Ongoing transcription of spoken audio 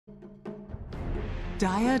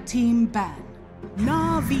Dire team ban.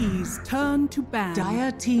 Navi's turn to ban.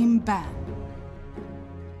 Dire team ban.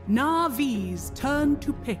 Navi's turn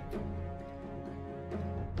to pick.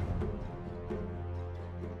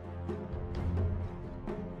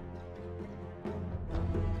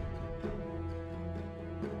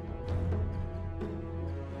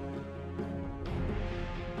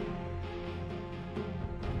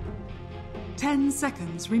 Ten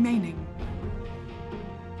seconds remaining.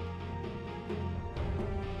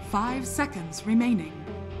 5 seconds remaining.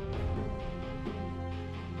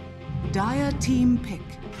 Dire team pick.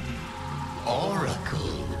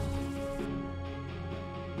 Oracle.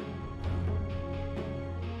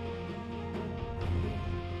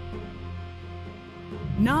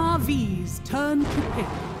 Navi's turn to pick.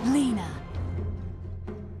 Lena.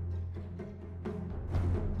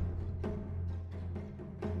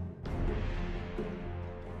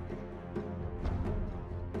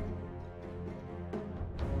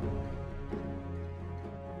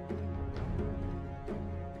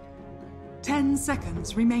 Ten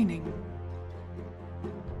seconds remaining.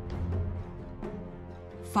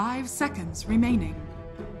 5 seconds remaining.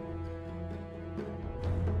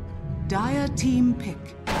 Dire team pick.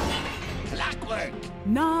 Clockwork.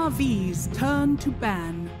 Navi's turn to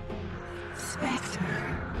ban.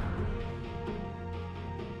 Spectre.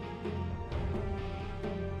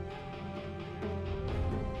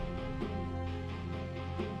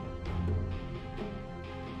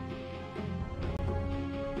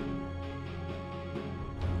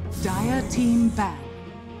 Dire team ban.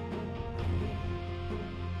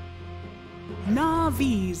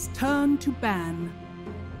 Navi's turn to ban.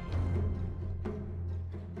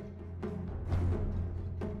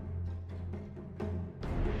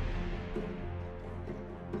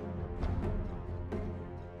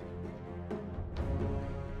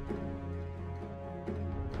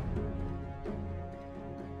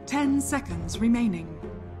 Ten seconds remaining.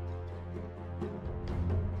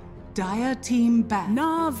 Dire team ban.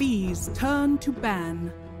 Navi's turn to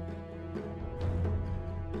ban.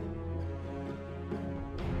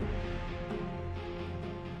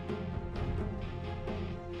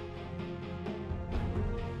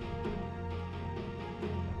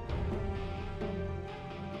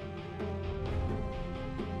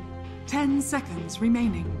 Ten seconds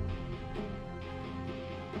remaining.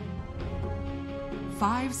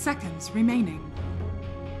 5 seconds remaining.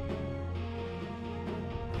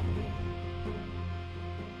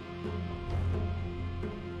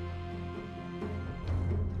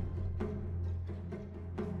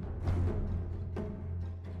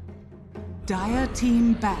 Dire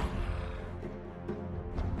team ban.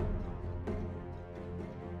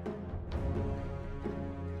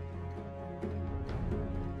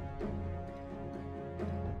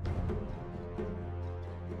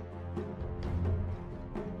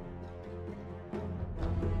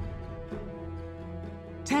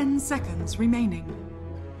 Ten seconds remaining.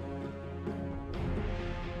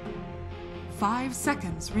 5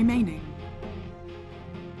 seconds remaining.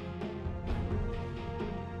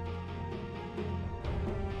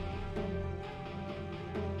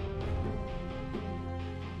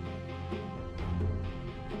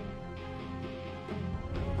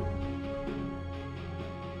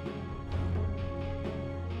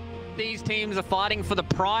 These teams are fighting for the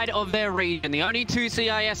pride of their region. The only two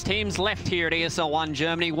CIS teams left here at ESL 1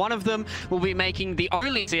 Germany. One of them will be making the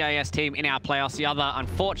only CIS team in our playoffs. The other,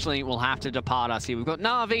 unfortunately, will have to depart us here. We've got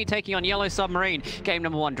Navi taking on Yellow Submarine. Game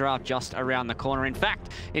number 1 draft just around the corner. In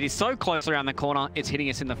fact, it is so close around the corner, it's hitting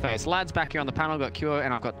us in the face. Lads, back here on the panel, I've got Kyo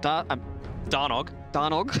and I've got Darnog.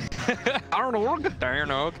 Darnog.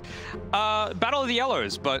 Battle of the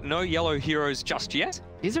Yellows, but no yellow heroes just yet.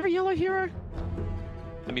 Is there a yellow hero?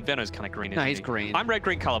 I mean, Venno's kind of green, No, isn't he's he? green. I'm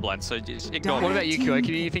red-green colorblind, so just ignore What me. about you, Kyo?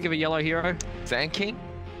 Can you think of a yellow hero? Sand King?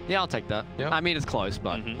 Yeah, I'll take that. Yeah. I mean, it's close,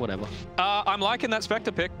 but whatever. I'm liking that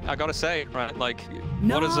Spectre pick, I gotta say, right? Like,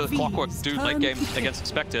 what does a Clockwork do late game against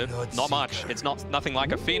Spectre? Not much. It's nothing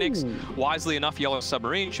like a Phoenix. Wisely enough, Yellow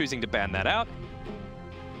Submarine choosing to ban that out.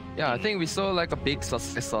 Yeah, I think we saw like a big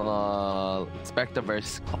success on Spectre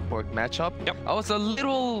versus Clockwork matchup. Yep. I was a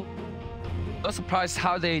little surprised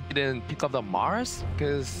how they didn't pick up the Mars,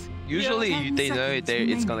 because usually they know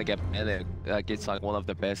it's gonna get banned. Like it's like one of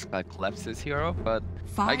the best like collapses hero. But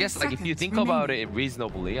I guess like if you think about it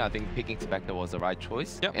reasonably, I think picking Spectre was the right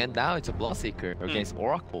choice. Yep. And now it's a Bloodseeker against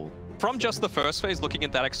Oracle. From just the first phase, looking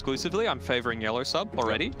at that exclusively, I'm favoring Yellow Sub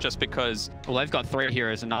already, just because... Well, they've got 3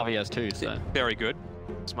 heroes and Navi has 2, so... Very good.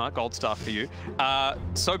 Smart, gold star for you.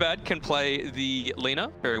 So Bad can play the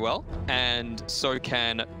Lena very well, and so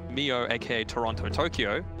can Mio, aka Toronto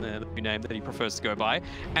Tokyo, the new name that he prefers to go by.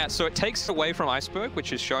 So it takes away from Iceberg, which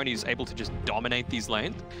has shown he's able to just dominate these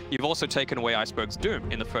lanes. You've also taken away Iceberg's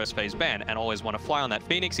Doom in the first phase ban and always want to fly on that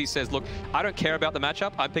Phoenix. He says, look, I don't care about the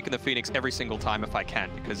matchup. I'm picking the Phoenix every single time if I can,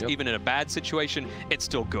 because even in a bad situation, it's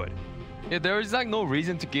still good. Yeah, there is like no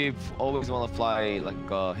reason to always want to fly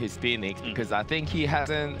like his Phoenix, because I think he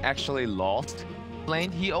hasn't actually lost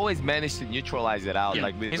lane. He always managed to neutralize it out.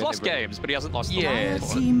 Like he's lost games, but he hasn't lost. Yeah,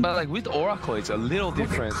 but like with Oracle, it's a little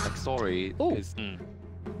different like story.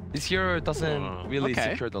 This hero doesn't really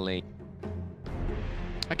secure the lane.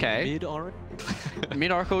 Okay. Mid-Oracle?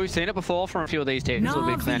 Mid-Oracle, we've seen it before from a few of these teams, a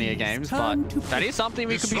little bit clannier games, but that is something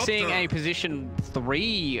we could be seeing a position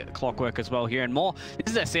 3 Clockwork as well here and more.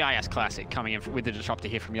 This is a CIS classic coming in with the Disruptor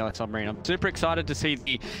here from Yellow Submarine. I'm super excited to see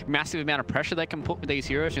the massive amount of pressure they can put with these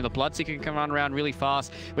heroes. You know, the Bloodseeker can run around really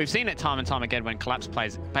fast. We've seen it time and time again when Collapse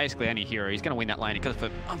plays basically any hero. He's going to win that lane because of,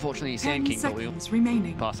 unfortunately, Sand King, but we'll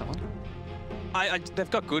pass that one. They've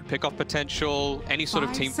got good pickoff potential. Any sort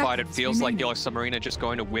of team fight, it feels like Yellow Submarine are just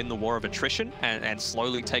going to win the war of attrition and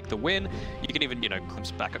slowly take the win. You can even, you know,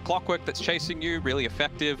 glimpse back a Clockwork that's chasing you, really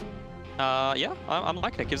effective. Yeah, I'm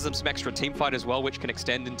liking it. Gives them some extra team fight as well, which can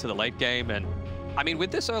extend into the late game. And I mean,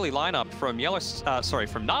 with this early lineup from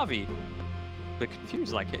from Na'Vi, a bit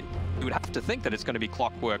confused. Like, you would have to think that it's going to be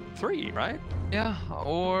Clockwork 3, right? Yeah,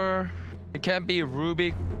 or it can be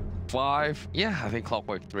Rubik 5. Yeah, I think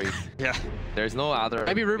Clockwork 3. Yeah. There's no other.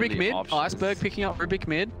 Maybe Rubik really mid. options. Iceberg picking up Rubik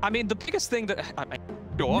mid. I mean, the biggest thing that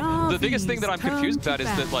the biggest thing that I'm confused about is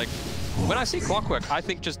that, like, when I see Clockwork, I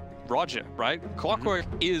think just Roger, right? Clockwork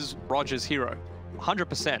is Roger's hero,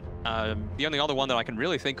 100%. The only other one that I can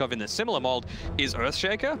really think of in the similar mold is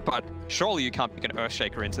Earthshaker, but surely you can't pick an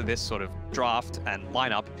Earthshaker into this sort of draft and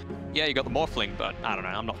lineup. Yeah, you got the Morphling, but I don't know,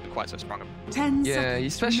 I'm not quite so strong. 10 Yeah,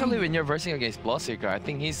 seconds especially remaining. when you're versing against Bloodseeker. I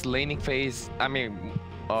think his laning phase, I mean,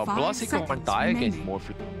 5 Bloodseeker won't die against remaining.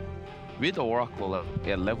 Morphling. With Oracle,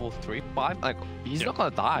 yeah, level 3, 5, like, he's not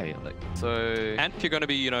gonna die. Like, so. And if you're going to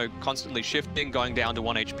be, you know, constantly shifting, going down to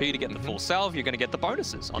 1 HP to get the full salve, you're going to get the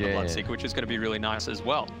bonuses on the Bloodseeker, which is going to be really nice as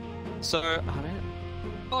well. So, I mean,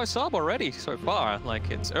 follow sub already so far.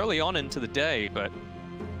 Like, it's early on into the day, but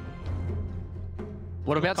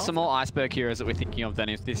What about some more Iceberg heroes that we're thinking of then,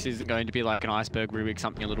 if this isn't going to be like an Iceberg Rubik,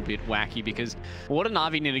 something a little bit wacky? Because what do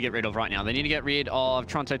Na'Vi need to get rid of right now? They need to get rid of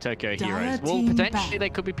Toronto Tokyo heroes. Well, potentially they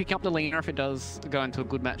could be picking up the Lina if it does go into a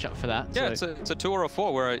good matchup for that. yeah, so. it's a 2 or a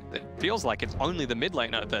 4 where it feels like it's only the mid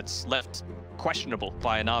laner that's left questionable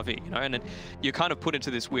by a Na'Vi, you know, and you're kind of put into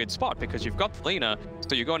this weird spot because you've got the Lina,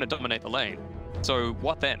 so you're going to dominate the lane. So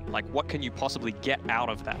what then? Like, what can you possibly get out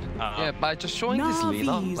of that? Yeah, by just showing this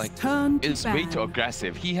Lina, like, it's way too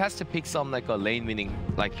aggressive. He has to pick some like a lane-winning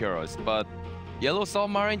like heroes, but Yellow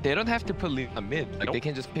Submarine, they don't have to put Lina mid. Like, they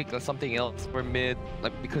can just pick something else for mid,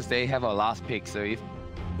 like, because they have a last pick. So if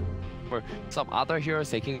for some other heroes,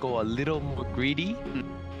 they can go a little more greedy.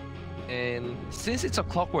 And since it's a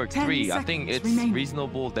Clockwork 3, I think it's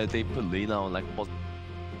reasonable that they put Lina on like.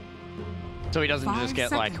 So he doesn't just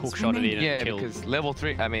get like hook shotted in and killed. Because level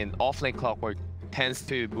 3, I mean, offlane Clockwork tends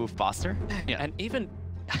to move faster. Yeah, and even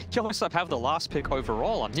Yellow Sub have the last pick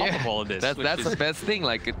overall on top of all of this. That's the best thing.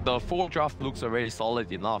 Like, the 4 draft looks already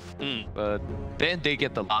solid enough, but then they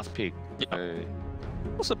get the last pick. I'm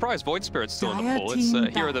surprised Void Spirit's still in the pool. It's a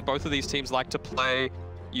hero that both of these teams like to play.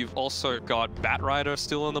 You've also got Batrider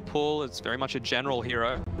still in the pool. It's very much a general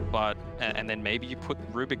hero, but and then maybe you put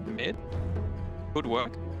Rubik mid. Could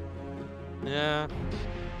work. Yeah,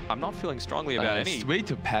 I'm not feeling strongly about any. It's way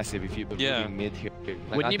too passive if you put Rubik mid here.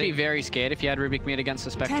 Like, Wouldn't you be very scared if you had Rubik mid against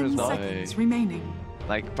the Spectre as well? 10 seconds remaining.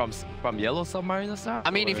 Like from Yellow Submarine or stuff?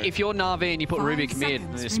 I mean, if you're Na'Vi and you put 5 Rubik mid,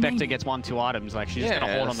 seconds the Spectre remaining. gets 1-2 items, like she's just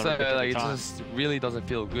gonna hold on the so, Rubik like, at the time. it just really doesn't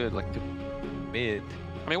feel good, like, to mid.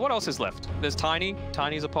 I mean, what else is left? There's Tiny.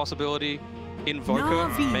 Tiny's a possibility. Invoker,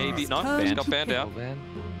 Na'Vi's maybe. No, turn he got to banned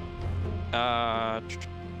out.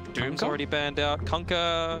 Doom's already banned out.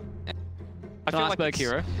 Kunkka. I An Iceberg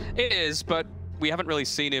hero. It is, but we haven't really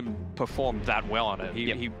seen him perform that well on it.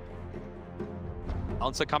 He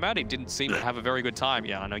Answer come out, he didn't seem to have a very good time.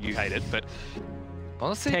 Yeah, I know you hate it, but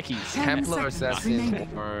Honestly, Techies. 10 Templar seconds Assassin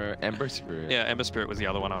remaining. or Ember Spirit. yeah, Ember Spirit was the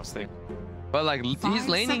other one I was thinking. But like, 5 his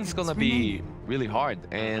laning's seconds gonna be remaining. really hard,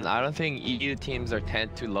 and I don't think EU teams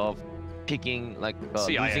tend to love picking like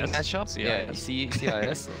losing matchups. Yeah,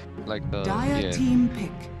 CIS. Like the Dire team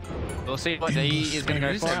pick. We'll see what he is going to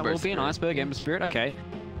go Who's for. It Ember will be an Spirit? Iceberg Ember Spirit. Okay.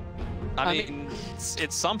 I mean,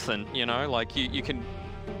 it's something, you know, like you can...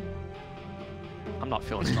 I'm not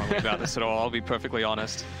feeling strongly about this at all, I'll be perfectly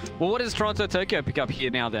honest. Well, what does Toronto Tokyo pick up here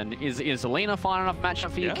now then? Is Alina fine enough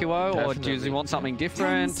matchup for you, QO, or do you want something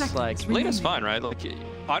different? Like, Lena's fine, right? Like,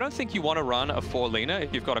 I don't think you want to run a 4 Lina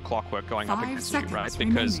if you've got a Clockwork going up against you, right?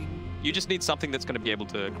 Because you just need something that's going to be able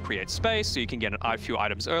to create space so you can get a few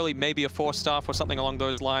items early, maybe a 4 staff or something along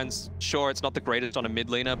those lines. Sure, it's not the greatest on a mid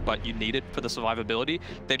laner, but you need it for the survivability.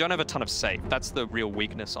 They don't have a ton of save. That's the real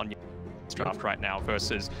weakness on your draft right now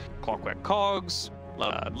versus Clockwork Cogs.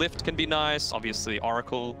 Lift can be nice. Obviously,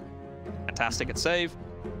 Oracle, fantastic at save.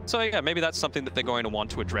 So yeah, maybe that's something that they're going to want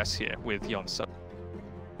to address here with Yonsa.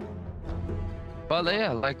 But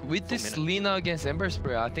yeah, like with this Lina against Ember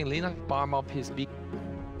Spirit, I think Lina farm up his big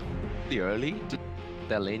early to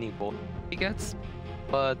the laning ball he gets,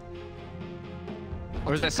 but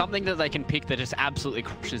or is there something that they can pick that just absolutely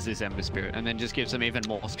crushes this Ember Spirit and then just gives them even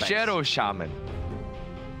more space? Shadow Shaman.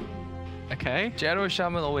 Okay. Shadow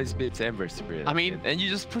Shaman always beats Ember Spirit. I mean, and you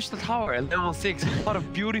just push the tower at level 6. What a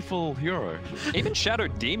beautiful hero. Even Shadow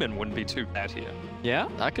Demon wouldn't be too bad here. Yeah,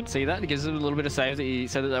 I could see that. It gives them a little bit of save that you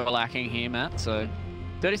said that they were lacking here, Matt. So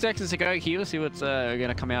 30 seconds to go here. We'll see what's going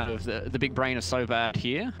to come out of the big brain of So Bad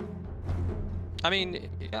here. I mean,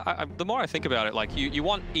 the more I think about it, like you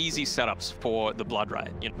want easy setups for the Blood, right?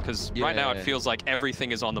 You know, because right now it feels like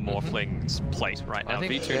everything is on the Morphling's plate right now.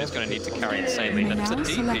 V2 is going to need to carry insanely. That's a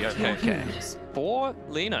DP, okay. 4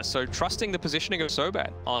 Lina, so trusting the positioning of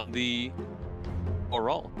Sobat on the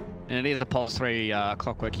roll. And it is a pulse 3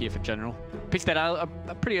 Clockwork here for general. Pitched that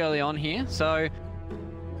pretty early on here, so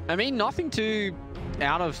I mean nothing too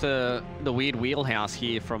out of the weird wheelhouse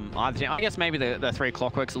here from either team. I guess maybe the 3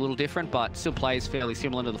 Clockwork's a little different, but still plays fairly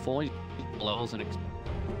similar to the 4 levels. And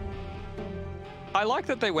I like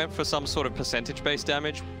that they went for some sort of percentage-based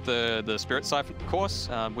damage. The Spirit Siphon, of course,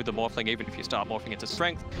 with the Morphling, even if you start morphing into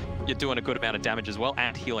Strength, you're doing a good amount of damage as well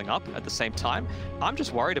and healing up at the same time. I'm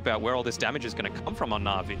just worried about where all this damage is going to come from on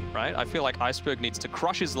Na'Vi, right? I feel like Iceberg needs to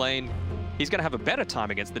crush his lane. He's going to have a better time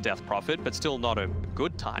against the Death Prophet, but still not a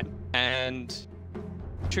good time. And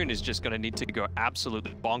Tune is just going to need to go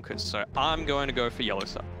absolutely bonkers, so I'm going to go for Yellow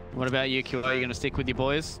Sub. What about you, QO? Are you going to stick with your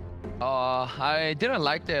boys? I didn't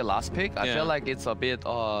like their last pick. I feel like it's a bit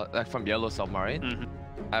like from Yellow Submarine.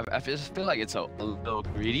 I just feel like it's a little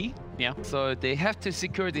greedy. Yeah. So they have to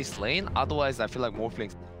secure this lane, otherwise I feel like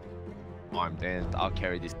Morphling's armed and I'll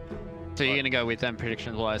carry this. So you're going to go with them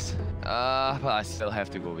predictions-wise? But I still have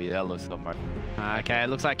to go with Yellow Submarine. Okay, it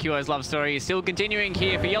looks like QO's love story is still continuing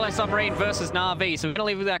here for Yellow Submarine versus Na'Vi. So we're going to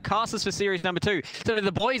leave with our casters for series number 2. So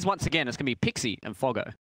the boys, once again, it's going to be Pixie and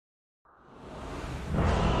Foggo.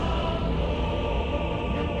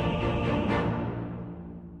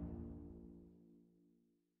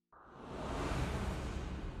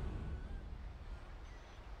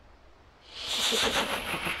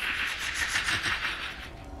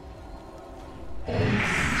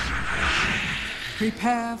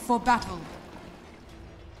 Prepare for battle.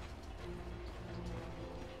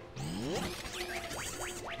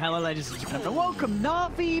 Hello ladies and gentlemen, welcome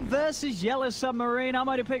Na'Vi versus Yellow Submarine. I'm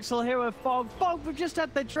OhDaPixel here with Fog. Fog, we've just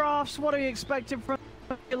had the drafts. What are you expecting from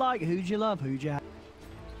you like? Who'd you love? Who'd you have?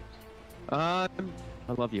 I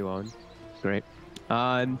love you, Owen. Great.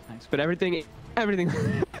 Thanks. But everything everything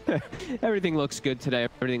looks good today.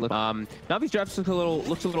 Everything looks Navi's draft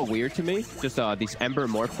looks a little weird to me. Just these Ember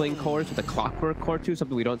Morphling cores with a Clockwork core too,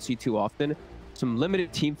 something we don't see too often. Some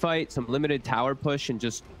limited team fight, some limited tower push, and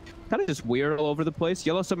just kind of just weird all over the place.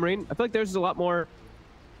 Yellow Submarine, I feel like theirs is a lot more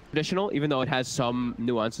traditional, even though it has some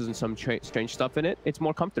nuances and some strange stuff in it. It's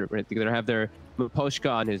more comfortable. Right? They have their Muposhka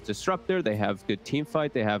on his Disruptor. They have good team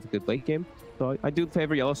fight. They have good late game. So I do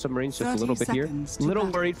favor Yellow Submarines just a little bit here. A little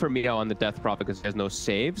worried for Mio on the Death Prophet because he has no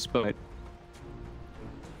saves, but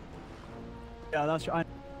yeah, that's right.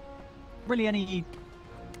 Really, any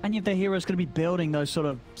of the heroes going to be building those sort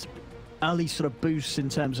of early sort of boosts in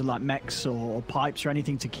terms of like mechs or pipes or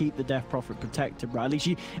anything to keep the Death Prophet protected, right?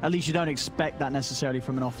 At least you don't expect that necessarily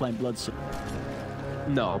from an offlane blood.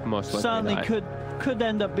 No, most likely certainly not. could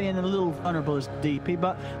end up being a little vulnerable as DP,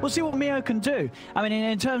 but we'll see what Mio can do. I mean,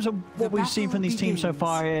 in terms of what we've seen from these teams so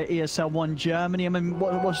far, ESL 1 Germany, I mean,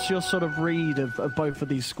 what's your sort of read of both of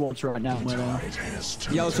these squads right now?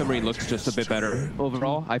 Yellow Submarine looks just a bit better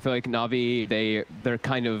overall. I feel like Na'Vi, they're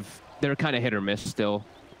kind of hit or miss still,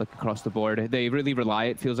 like across the board. They really rely,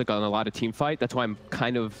 it feels like, on a lot of team fight. That's why I'm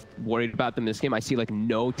kind of worried about them this game. I see like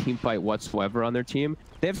no team fight whatsoever on their team.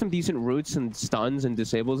 They have some decent roots and stuns and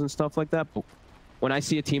disables and stuff like that, but when I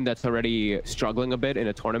see a team that's already struggling a bit in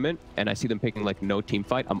a tournament and I see them picking like no team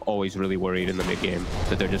fight, I'm always really worried in the mid game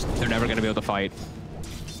that they're never going to be able to fight.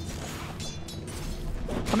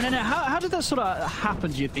 I mean, how did that sort of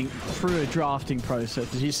happen, do you think, through a drafting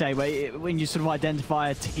process? As you say, when you sort of identify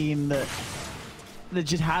a team that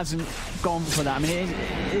just hasn't gone for that? I mean,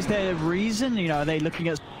 is there a reason? You know, are they looking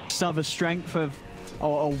at some of a strength of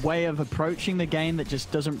or a way of approaching the game that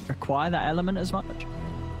just doesn't require that element as much?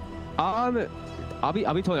 I'll be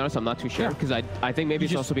totally honest, I'm not too sure, because I think maybe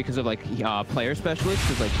it's also because of like player specialists,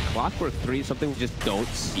 because like Clockwork 3 is something we just don't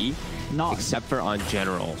see, except for on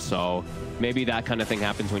general. So maybe that kind of thing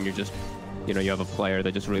happens when you're just, you know, you have a player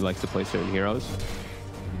that just really likes to play certain heroes.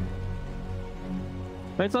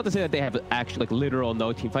 But it's not to say that they have actually like literal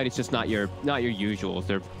no team fight. It's just not your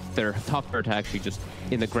usuals. They're tougher to actually just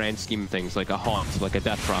in the grand scheme of things, like a Haunt, like a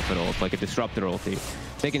Death Prophet ult, like a Disruptor ulti.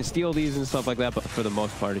 They can steal these and stuff like that, but for the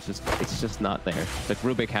most part, it's just not there. Like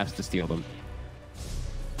Rubik has to steal them.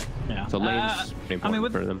 Yeah. So lanes pretty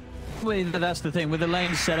important for them. That's the thing with the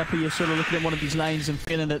lane setup. You're sort of looking at one of these lanes and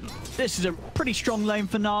feeling that this is a pretty strong lane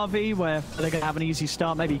for Na'Vi, where they're going to have an easy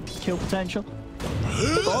start, maybe kill potential.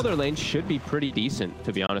 All their lanes should be pretty decent,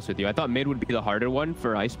 to be honest with you. I thought mid would be the harder one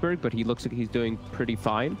for Iceberg, but he looks like he's doing pretty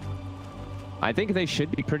fine. I think they should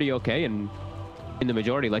be pretty okay in the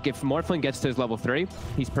majority. Like if Morphling gets to his level 3,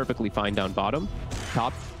 he's perfectly fine down bottom.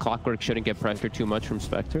 Top, Clockwork shouldn't get pressured too much from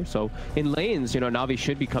Spectre. So in lanes, you know, Na'Vi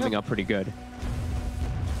should be coming up pretty good.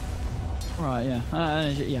 Right, yeah.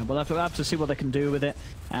 Yeah, we'll have to see what they can do with it.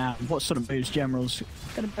 What sort of moves General's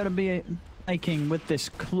going to be making with this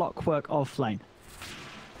Clockwork offlane.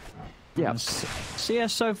 Yeah.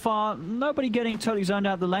 CS so far, nobody getting totally zoned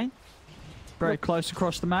out the lane. Very close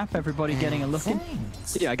across the map, everybody getting a look in.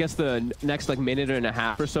 Yeah, I guess the next like minute and a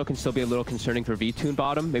half or so can still be a little concerning for V2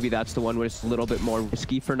 bottom. Maybe that's the one where it's a little bit more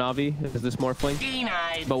risky for Na'Vi, is this Morphling.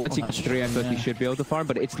 But once he gets 3, I feel like he should be able to farm.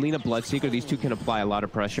 But it's Lina Bloodseeker, these two can apply a lot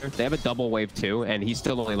of pressure. They have a double wave too, and he's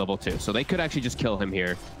still only level 2. So they could actually just kill him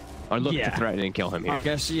here. Or look to threaten and kill him here. I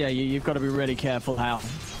guess, yeah, you've got to be really careful how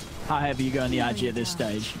heavy you go in the Agi at this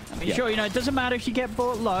stage. I mean, sure, you know, it doesn't matter if you get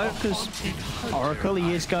bought low, because Oracle,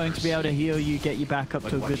 he is going to be able to heal you, get you back up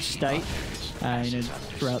to a good state, you know,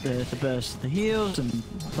 throughout the burst of the heals and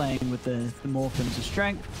playing with the Morphings of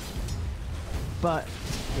strength. But,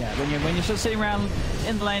 yeah, when you're sort of sitting around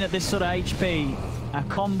in the lane at this sort of HP, a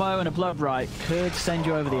combo and a Blood Right could send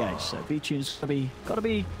you over the edge. So V-Tune's got to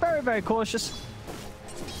be very, very cautious.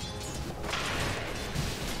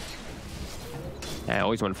 I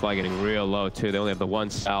always want Fly getting real low too. They only have the one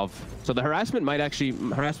salve. So the harassment might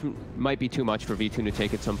be too much for V2 to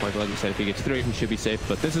take at some point. But like you said, if he gets 3, he should be safe.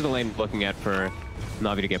 But this is the lane looking at for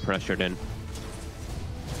Na'Vi to get pressured in.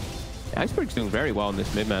 Iceberg's doing very well in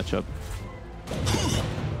this mid matchup.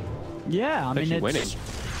 Yeah, I mean, winning.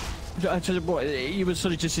 You would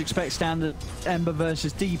sort of just expect standard Ember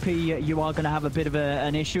versus DP. You are going to have a bit of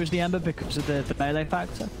an issue as the Ember because of the melee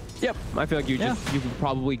factor. Yep, I feel like you could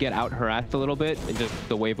probably get out harassed a little bit, and just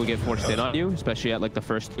the wave will get forced in on you, especially at like the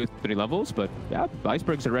first 2-3 levels. But yeah,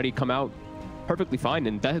 Iceberg's already come out perfectly fine,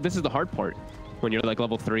 and this is the hard part when you're like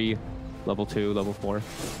level 3, level 2, level 4.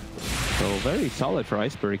 So very solid for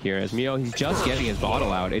Iceberg here, as Mio, he's just getting his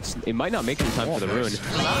bottle out. It might not make it in time for the rune.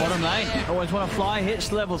 Bottom lane, always want to fly,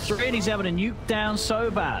 hits level 3, and he's able to nuke down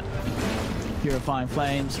so bad. Purifying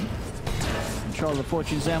Flames. Control the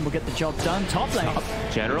Fortune's End will get the job done. Top lane.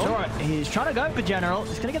 General. All right. He's trying to go for General.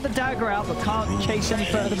 He's going to get the dagger out, but can't chase any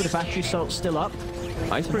further with the battery salt still up.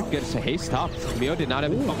 Iceberg gets a haste top. Mio did not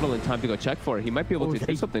have his bottle in time to go check for it. He might be able to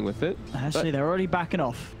do something with it. Actually, they're already backing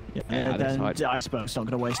off. Yeah, then Iceberg's not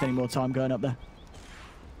going to waste any more time going up there.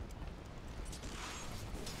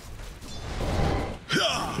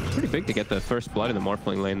 Pretty big to get the first blood in the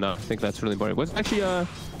Morphling lane, though. I think that's really important. Was actually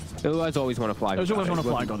it was always want to fly. It was always want to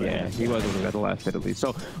fly. Yeah, he was when we got the last hit at least.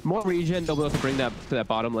 So more regen, they'll be able to bring that to that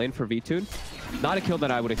bottom lane for V2. Not a kill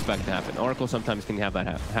that I would expect to happen. Oracle sometimes can have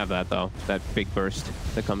that though. That big burst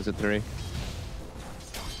that comes at 3.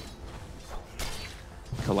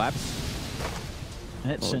 Collapse.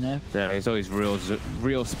 Hits in there. Yeah, he's always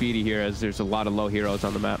real speedy here, as there's a lot of low heroes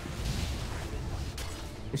on the map.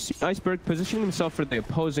 You see Iceberg positioning himself for the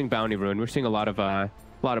opposing bounty rune. We're seeing a lot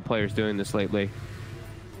of players doing this lately.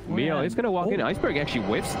 Mio is going to walk in. Iceberg actually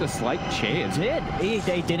whiffs the slight chain. He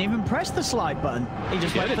didn't even press the slide button. He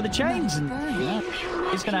just went for the chains. And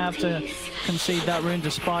he's going to have to concede that rune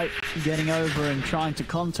despite getting over and trying to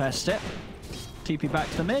contest it. TP back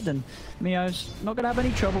to the mid, and Mio's not going to have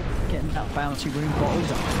any trouble getting that bouncy rune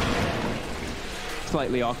bottles up.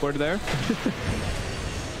 Slightly awkward there.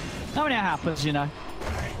 I mean, it happens, you know.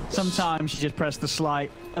 Sometimes you just press the slide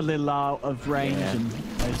a little out of range and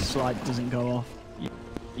the slide doesn't go off.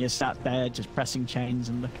 You're sat there just pressing chains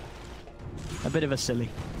and look a bit of a silly.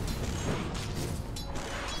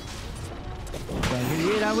 So,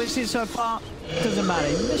 you know, we've seen so far. Doesn't matter.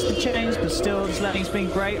 He missed the chains, but still, his landing's been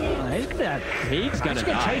great. He's gonna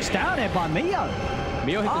get chased down here by Mio.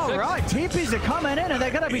 Mio hit the 6. All right, TPs are coming in, and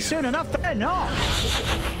they're gonna be soon enough. They're not.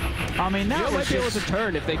 I mean, that Mio might be able to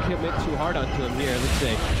turn if they commit too hard onto him here. Let's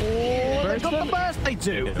see. Oh, they've got the burst. They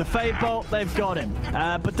do. The Fade Bolt, they've got him.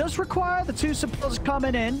 But does require the 2 supports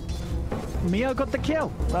coming in. Mio got the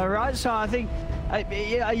kill. All right, so I think.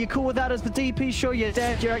 Are you cool with that as the DP? Sure, you're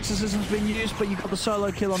dead, your exorcism's been used, but you got the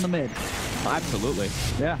solo kill on the mid. Absolutely.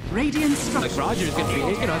 Yeah. Radiant structure. Like Roger's gonna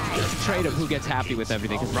be, you know, it's a trade of who gets happy with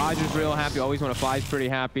everything. Because Roger's real happy, always want to fly's pretty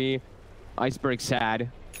happy. Iceberg's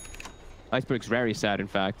sad. Iceberg's very sad, in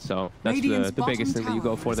fact. So that's the biggest thing that you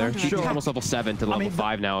go for there. He's almost level 7 to level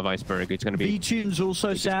 5 now of Iceberg. It's gonna be. V-Tune's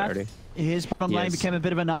also sad. His bottom lane became a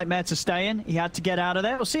bit of a nightmare to stay in. He had to get out of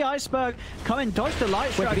there. We'll see Iceberg come in, dodge the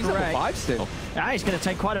light strike. He's level 5 still. Yeah, he's going to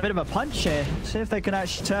take quite a bit of a punch here. See if they can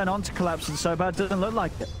actually turn on to Collapse, and Sobad doesn't look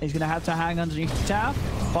like it. He's going to have to hang underneath the tower.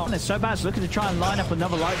 Bottom is Sobad's looking to try and line up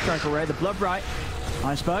another light strike array. The blood right.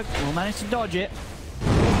 Iceberg will manage to dodge it.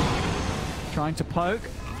 Trying to poke.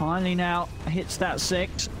 Finally now hits that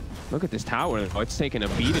 6. Look at this tower. Oh, it's taking a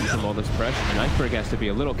beating from all this pressure, and Iceberg has to be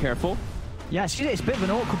a little careful. Yeah, it's a bit of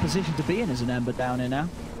an awkward position to be in as an Ember down here now.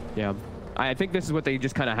 Yeah, I think this is what they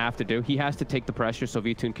just kind of have to do. He has to take the pressure so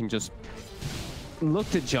V-Tune can just look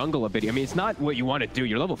to jungle a bit. I mean, it's not what you want to do.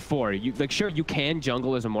 You're level 4. Like, sure, you can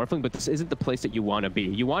jungle as a Morphling, but this isn't the place that you want to be.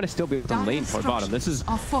 You want to still be able to lane toward bottom. This is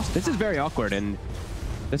very awkward, and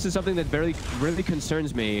this is something that really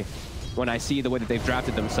concerns me when I see the way that they've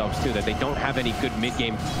drafted themselves too, that they don't have any good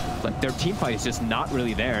mid-game. Like, their team fight is just not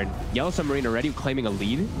really there. And Yellow Submarine already claiming a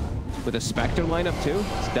lead with a Spectre lineup too.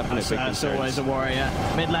 It's definitely a big concern. That's always a warrior.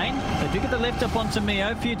 Mid lane, they do get the lift up onto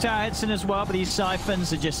Mio. A few tower hits in as well, but these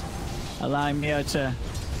siphons are just allowing Mio to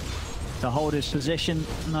hold his position.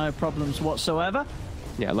 No problems whatsoever.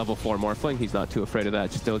 Yeah, level 4 Morphling. He's not too afraid of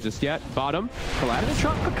that still just yet. Bottom, Collapse. They're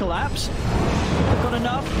trying for Collapse. They've got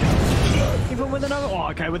enough. Even with another... Oh,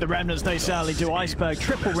 okay, with the Remnants, they sadly do. Iceberg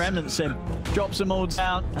triple Remnants him. Drops them all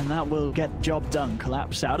down, and that will get the job done.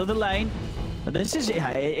 Collapse out of the lane. But this is...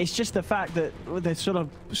 It's just the fact that they sort of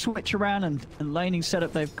switch around and laning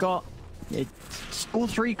setup they've got. It's all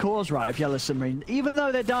 3 cores right of Yellow Submarine. Even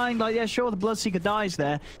though they're dying, like, yeah, sure, the Bloodseeker dies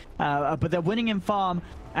there, but they're winning in farm.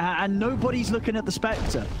 And nobody's looking at the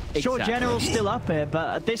Spectre. Sure, General's still up here,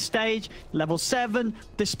 but at this stage, level 7,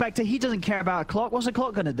 the Spectre, he doesn't care about a clock. What's a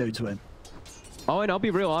clock going to do to him? Oh, and I'll be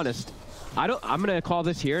real honest. I'm going to call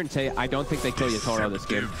this here and say I don't think they kill Yatoro this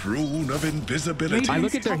game. Rune of invisibility. I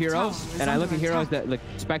look at their heroes, and I look at heroes that like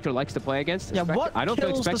Spectre likes to play against. Yeah, what I don't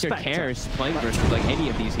think Spectre cares playing versus like any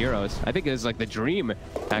of these heroes. I think it's like the dream,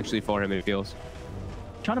 actually, for him, it feels.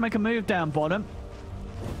 Trying to make a move down bottom.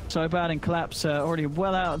 Sobad and Collapse already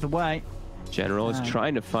well out of the way. General is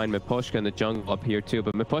trying to find Miposhka in the jungle up here too,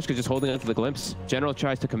 but Miposhka just holding onto the glimpse. General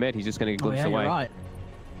tries to commit, he's just going to get glimpsed away. You're right.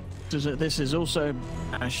 This is also,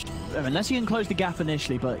 unless he can close the gap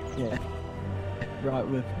initially, but yeah. Right,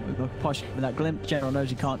 with Miposhka with that glimpse, General knows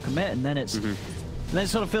he can't commit, and then it's... And then it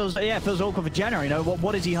sort of feels, yeah, it feels awkward for General. You know,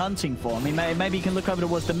 what is he hunting for? I mean, maybe he can look over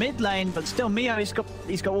towards the mid lane, but still, Mio, he's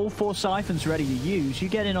got all 4 siphons ready to use. You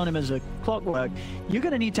get in on him as a clockwork, you're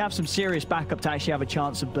going to need to have some serious backup to actually have a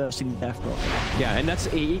chance of bursting the death block. Yeah, and that's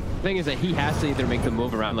the thing is that he has to either make the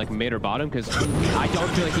move around like mid or bottom, because I don't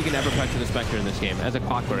feel like he can ever pressure the Spectre in this game as a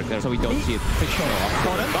clockwork, so we don't see it.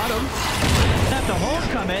 Bottom. Have the Horde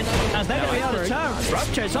come in, as they're going to be able to turn.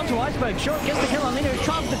 Rope chase onto Iceberg. Sure, gets the kill on Lino.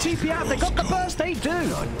 Tries the TP out. They got the burst. They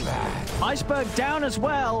do. Iceberg down as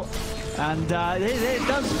well. And it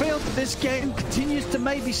does feel that this game continues to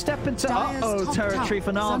maybe step into territory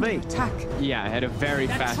for Na'Vi. Yeah, at a very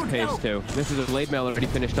fast pace too. This is a blade mail already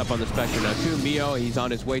finished up on the Spectre now too. Mio, he's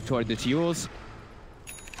on his way toward this Yules.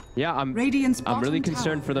 Yeah, I'm really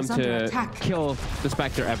concerned for them to kill the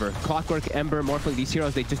Spectre ever. Clockwork, Ember, Morphling, these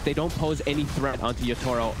heroes, they don't pose any threat onto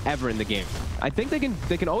Yatoro ever in the game. I think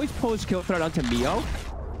they can always pose kill threat onto Mio,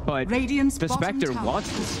 but the Spectre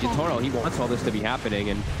wants this. Yatoro, he wants all this to be happening,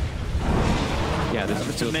 and yeah, this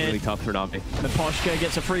feels really tough for Na'Vi. Miposhka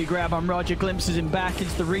gets a free grab on Roger, glimpses him back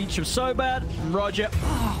into the reach of Sobad. And Roger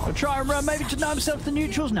will try and run, maybe to deny himself the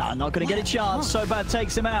neutrals. No, not going to get a chance. Sobad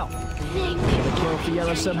takes him out. The kill for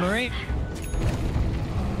Yellow Submarine.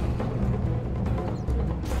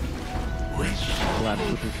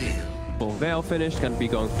 Full veil finish, going to be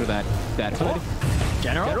going through that hood.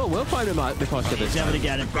 General will find him out. Miposhka this time. He's able to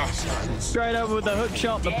get him. Straight over with the hook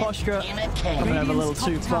shot. Miposhka coming over a little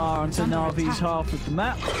too far onto Na'Vi's half of the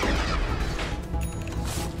map.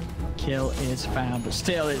 Kill is found, but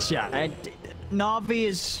still, it's Na'Vi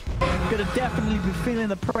is going to definitely be feeling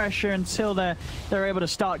the pressure until they're able to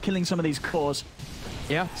start killing some of these cores.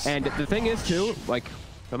 Yeah, and the thing is too, like,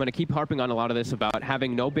 I'm going to keep harping on a lot of this about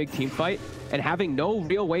having no big team fight and having no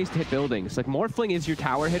real ways to hit buildings. Like, Morphling is your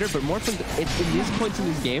tower hitter, but Morphling, in these points in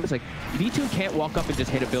these games, like, V2 can't walk up and just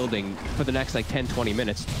hit a building for the next, like, 10, 20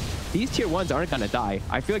 minutes. These tier 1s aren't going to die.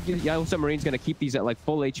 I feel like Yellow Submarine's going to keep these at, like,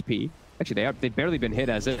 full HP. Actually, they've barely been hit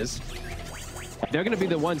as is. They're going to be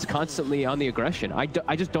the ones constantly on the aggression.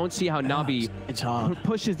 I just don't see how Navi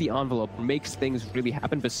pushes the envelope, makes things really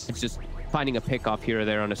happen, besides just finding a pick off here or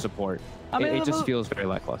there on a support. I mean, it just feels very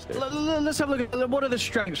lackluster. Let's have a look at what are the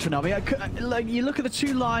strengths for Navi. Like, you look at the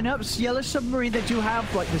two lineups, Yellow Submarine, they do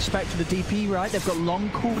have like the Spectre, the DP, right? They've got long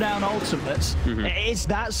cooldown ultimates. Is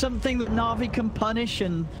that something that Navi can punish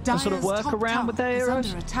and sort of work around with their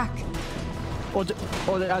heroes? Or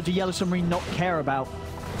do Yellow Submarine not care about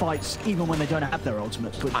fights even when they don't have their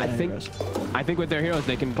ultimates with their heroes? I think with their heroes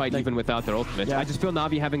they can fight even without their ultimates. Yeah. I just feel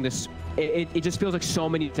Navi having this, it just feels like so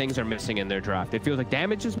many things are missing in their draft. It feels like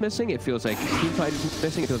damage is missing, it feels like team fight is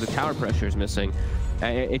missing, it feels like tower pressure is missing.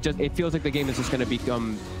 It feels like the game is just going to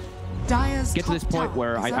become, get to this point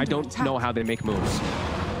where I don't know how they make moves.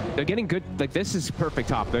 They're getting good, like this is perfect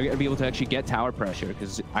top. They're going to be able to actually get tower pressure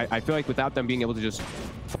because I feel like without them being able to just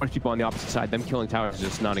force people on the opposite side, them killing towers is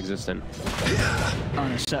just non-existent.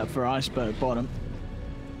 On a set for Iceberg bottom.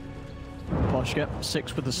 Poshka,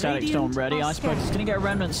 6 with the static storm ready. Iceberg is going to get a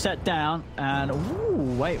remnant set down and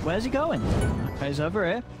ooh, wait, where's he going? He's over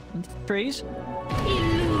here, into the trees.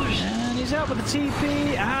 And he's out with the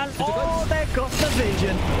TP and oh, they've got the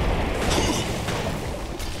vision.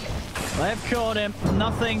 They've caught him.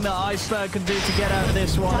 Nothing that Iceberg can do to get out of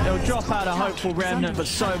this one. He'll drop out a hopeful remnant, but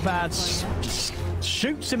so bad.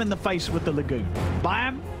 Shoots him in the face with the Lagoon.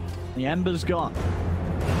 Bam! The Ember's gone.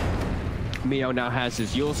 Mio now has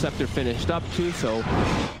his Yule Scepter finished up too, so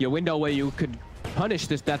your window where you could punish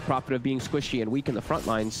this Death Prophet of being squishy and weak in the front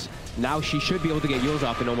lines, now she should be able to get Yules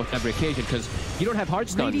off in almost every occasion because you don't have hard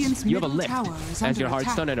stuns. You have a lift as your hard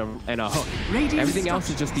stun and a hook. Everything else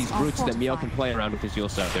is just these brutes that Mio can play around with his Yule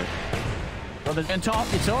Scepter. Well, they're on top,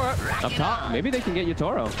 Yatoro. Up top, maybe they can get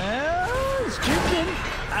Yatoro. He's juking,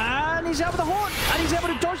 and he's out with the horn, and he's able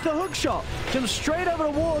to dodge the hook shot. Jumps straight over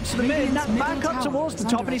the wall to the mid, and back up towards the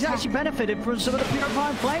top, and he's actually benefited from some of the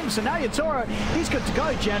purifying flames. So now Yatoro, he's good to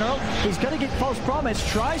go, General. He's going to get false promise,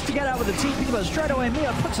 tries to get out with the TP, but straight away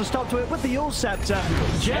Mio puts a stop to it with the Yule Scepter.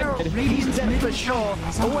 General, he's dead for sure.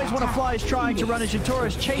 Always want to fly is trying to run as Yatoro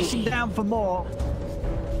is chasing down for more.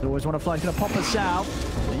 Always want to fly, he's going to pop us out.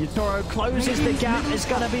 Yatoro closes the gap. It's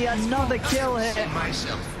going to be another kill here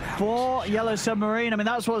for Yellow Submarine. I mean,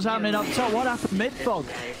 that's what's happening up top. What happened mid-fog?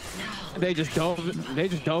 They just dove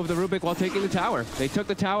the Rubik while taking the tower. They took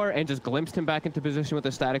the tower and just glimpsed him back into position with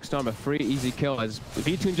the Static Storm. A free, easy kill as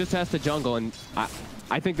V2 just has to jungle. And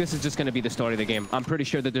I think this is just going to be the story of the game. I'm pretty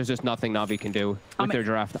sure that there's just nothing Navi can do with their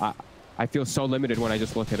draft. I feel so limited when I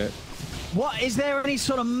just look at it. What is there any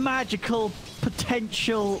sort of magical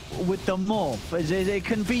potential with the morph?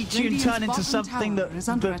 Can V2 turn into something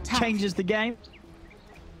that changes the game?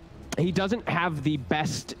 He doesn't have the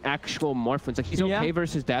best actual morphings. Like he's okay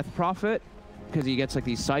versus Death Prophet because he gets like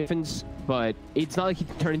these siphons, but it's not like he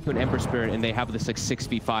can turn into an Ember Spirit and they have this like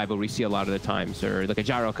 6v5 where we see a lot of the times, or like a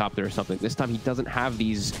Gyrocopter or something. This time he doesn't have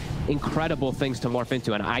these incredible things to morph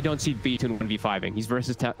into, and I don't see V2 1v5ing. He's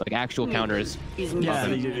versus like actual counters.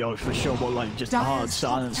 Yeah, for sure. Well, like just hard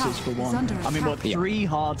silences for one. I mean, what, 3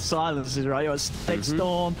 hard silences, right? You got Static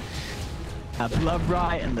Storm, Blood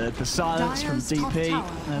Right, and the silence from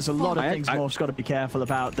DP. There's a lot of things Morph's got to be careful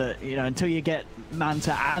about. That, you know, until you get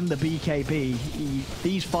Manta and the BKB,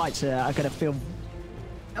 these fights are going to feel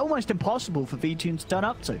almost impossible for V2 to turn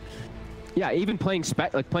up to. Yeah, even playing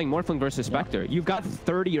playing Morphling versus Spectre, you've got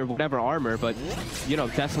 30 or whatever armor, but you know,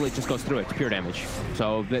 Desolate just goes through it. It's pure damage.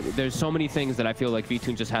 So there's so many things that I feel like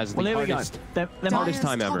V2 just has the hardest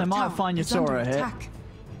time ever. They might find Yatoro here.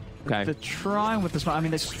 Okay. They're trying with this. I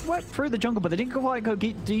mean, they swept through the jungle, but they didn't quite go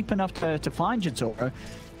deep enough to find Yatoro.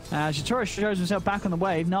 Yatoro shows himself back on the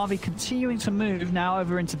wave. Na'Vi continuing to move now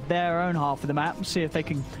over into their own half of the map and see if they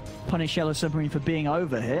can punish Yellow Submarine for being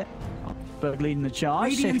over here. Berg leading the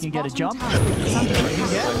charge, see if he can get a jump.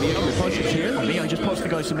 Mio just pops the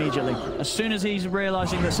ghost immediately. As soon as he's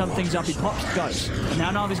realizing that something's up, he pops the ghost. And now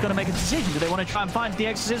Navi's got to make a decision. Do they want to try and find the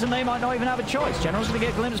exorcism? They might not even have a choice. General's going to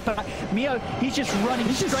get a glimpse back. Mio, he's just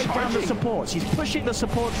running straight down the supports. He's pushing the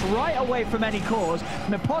supports right away from any cause.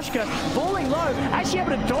 Miposhka falling low, actually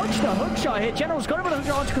able to dodge the hook shot here. General's got him with a hook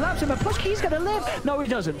shot to collapse, and Miposhka, he's going to live. No, he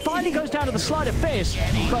doesn't. Finally goes down to the Sleight of Fist,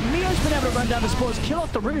 but Mio's been able to run down the supports, kill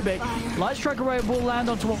off the Rubik. Light Striker Ray will land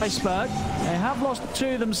onto Iceberg. They have lost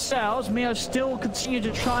 2 themselves. Mio still continue to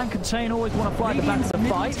try and contain, always want to fly at the back of the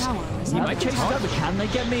fight. He might chase it over. Can they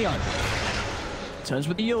get Mio? Turns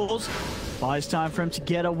with the Yules. Buys time for him to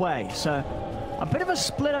get away. So a bit of a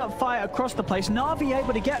split up fight across the place. Na'Vi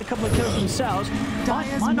able to get a couple of kills themselves.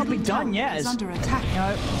 Might not be done yet. As, under attack.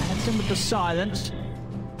 Heads in with the silence.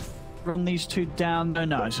 Run these 2 down.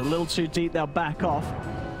 No, it's a little too deep. They'll back off.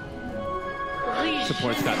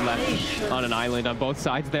 Supports got left on an island on both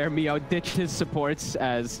sides there. Mio ditched his supports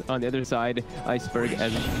as on the other side, Iceberg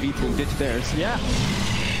as V2 ditched theirs. Yeah.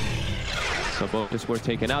 So both just were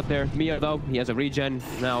taken out there. Mio though, he has a regen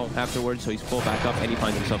now afterwards, so he's full back up and he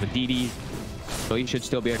finds himself a DD. So he should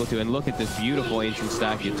still be able to. And look at this beautiful ancient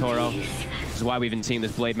stack, Yatoro. This is why we've been seeing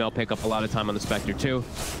this Blade Mail pick up a lot of time on the Spectre too.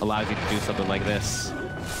 Allows you to do something like this.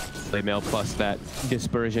 Blade Mail plus that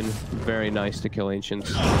dispersion. Very nice to kill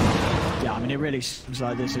ancients. Yeah, I mean, it really seems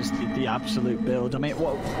like this is the absolute build. I mean,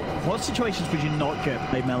 what situations would you not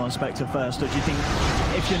get Blade Mail on Spectre first? Or do you think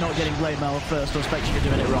if you're not getting Blade Mail first or Spectre, you're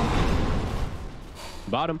doing it wrong?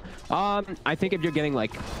 Bottom. I think if you're getting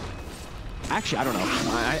like... Actually, I don't know.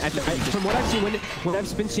 From what I've seen, when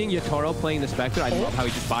I've been seeing Yatoro playing the Spectre, I love how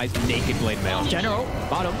he just buys naked Blade Mail. General.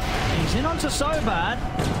 Bottom. He's in onto Sobat.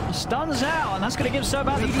 Stuns out, and that's going to give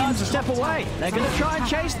Sobat the time to step away. They're going to try and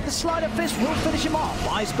chase. The Sleight of Fist will finish him off.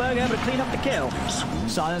 Iceberg able to clean up the kill.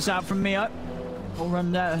 Silence out from Mio. We'll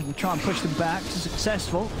run there and try and push them back.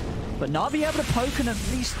 Successful. But Na'Vi able to poke, and at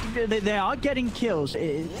least they are getting kills.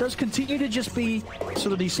 It does continue to just be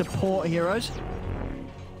sort of these support heroes.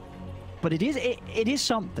 But it is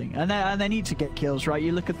something, and they need to get kills, right?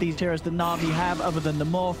 You look at these heroes that Na'Vi have, other than the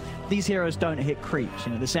Morph, these heroes don't hit creeps.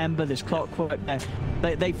 You know, this Ember, this Clockwork,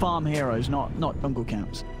 they farm heroes, not jungle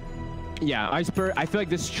camps. Yeah, Iceberg, I feel like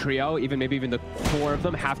this trio, maybe even the core of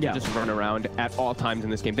them, have to just run around at all times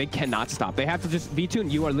in this game. They cannot stop. They have to just,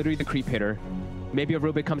 V2, you are literally the creep hitter. Maybe a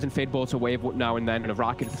Rubik comes and Fade Bolts a wave now and then, and a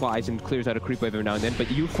Rocket flies and clears out a creep wave every now and then.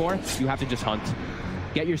 But you 4, you have to just hunt.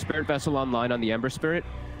 Get your Spirit Vessel online on the Ember Spirit,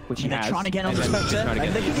 which he has. They're trying to get on the Spectre,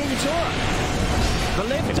 and they can get Yatoro. The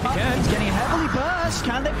lift up, he's getting heavily burst.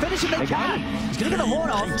 Can they finish it? They can. He's going to get the horn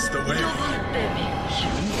off. He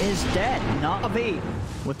is dead. Na'Vi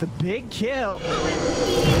with the big kill.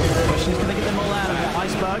 She's going to get them all out of it.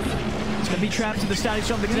 Iceberg. It's going to be trapped to the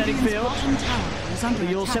static on the kinetic field. The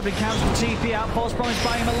Yule 7 counts from TP out. False Promise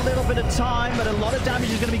buying him a little bit of time, but a lot of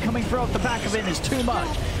damage is going to be coming through off the back of it. It's too much.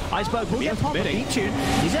 Iceberg will get popped. V-Tune,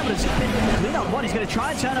 he's able to clean up one. He's going to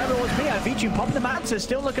try and turn over towards Mio. V-Tune popping the Mantis,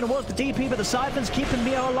 still looking towards the DP, but the Siphon's keeping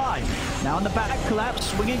Mio alive. Now on the back,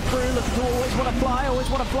 Collapse, swinging through, looking to always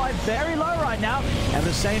want to fly very low right now. Able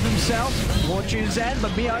to save himself. Fortune's end,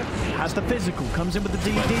 but Mio has the physical. Comes in with the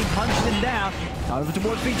DD, punches him down. Over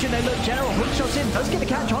towards V-Tune, they look. General hook shots in, does get the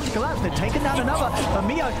catch onto Collapse. They're taking down another. But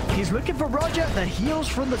Mio, he's looking for Roger. The heals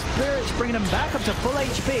from the Spirits, bringing him back up to full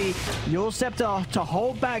HP. Your Scepter to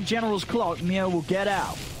hold back General's clock. Mio will get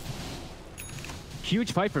out.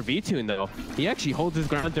 Huge fight for V-Tune, though. He actually holds his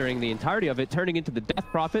ground during the entirety of it, turning into the Death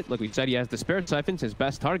Prophet. Like we said, he has the Spirit Siphons, his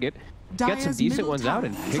best target. Gets some decent ones out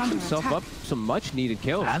and picks himself up some much-needed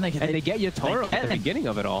kills. And they get Yatoro at the beginning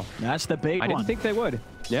of it all. That's the big one. I didn't think they would.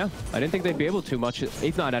 Yeah, I didn't think they'd be able to much,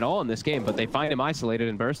 if not at all in this game, but they find him isolated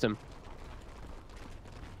and burst him.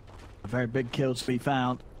 A very big kill to be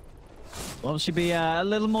found. Will obviously be a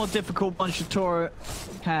little more difficult once Yatoro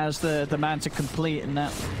has the man to complete, and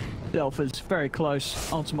that itself is very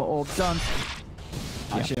close. Ultimate orb done.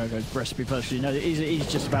 Actually, I'll go recipe first. You know,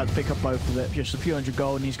 he's just about to pick up both of it. Just a few hundred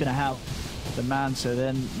gold, and he's going to have the Manta.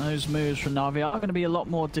 Then those moves from Na'Vi are going to be a lot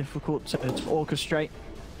more difficult to orchestrate.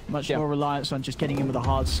 Much more reliance on just getting in with a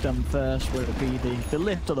hard stun first, whether it be the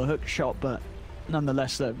lift or the hook shot, but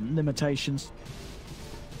nonetheless, the limitations.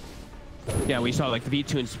 Yeah, we saw like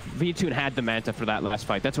V-Tune had the Manta for that last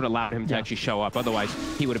fight. That's what allowed him to actually show up. Otherwise,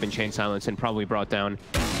 he would have been chain silenced and probably brought down.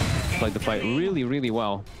 Played the fight really, really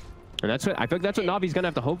well. And that's what I think that's what Na'Vi's gonna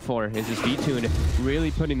have to hope for, is this V-Tune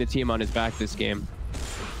really putting the team on his back this game.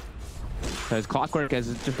 Because Clockwork, as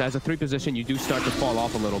a 3 position, you do start to fall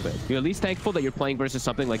off a little bit. You're at least thankful that you're playing versus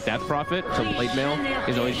something like Death Prophet, so Blade Mail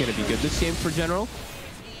is always going to be good this game for General.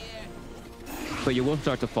 But you will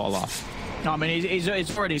start to fall off. I mean,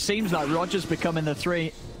 it already seems like Roger's becoming the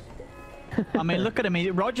 3. I mean, look at him.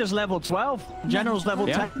 Roger's level 12, General's level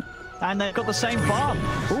 10, and they've got the same farm.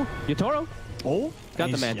 Oh, Yatoro. Oh,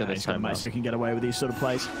 got the Manta this time. He can get away with these sort of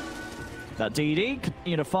plays. That DD,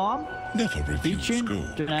 continue to farm.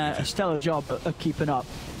 V-Tune doing a stellar job of keeping up.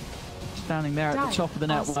 Standing there at the top of the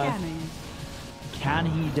net worth. Can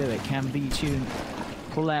he do it? Can V-Tune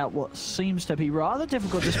pull out what seems to be rather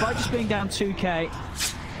difficult, despite just being down 2k?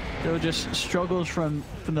 There were just struggles from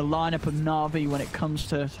the lineup of Na'Vi when it comes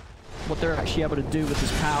to what they're actually able to do with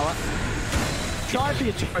this power. Try for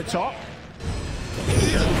your top.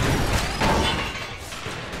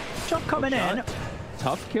 Chop coming in.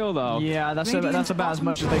 Tough kill though. Yeah, that's about as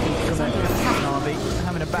much as they can commit. Na'Vi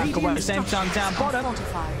having to back away at the same time down bottom.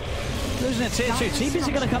 Losing a tier 2. TP's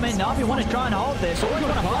are going to come in. Na'Vi want to try and hold this. Always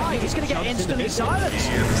want to fly. He's going to get instantly silenced.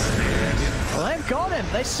 Well, they've got him.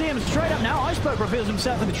 They see him straight up now. Iceberg reveals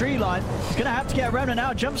himself in the tree line. He's going to have to get around and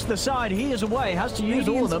now. Jumps to the side. He is away. Has to use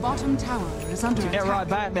all of them. Bottom tower is under to get right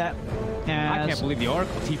back there. I can't believe the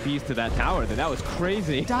Oracle TPs to that tower. That was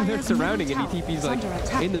crazy. They're surrounding and he TPs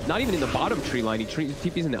like not even in the bottom tree line. He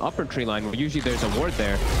TPs in the upper tree line where usually there's a ward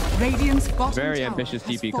there. Radiant's bottom Very tower ambitious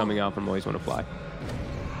TP coming out from Always Want to Fly.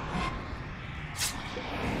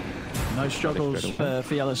 No struggles for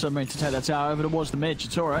Yellow Submarine to take that tower over towards the mid.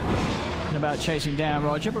 It's all right. And about chasing down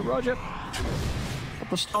Roger, but Roger got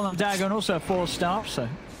the stolen dagger and also a 4-star, so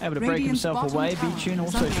able to break himself away. B-Tune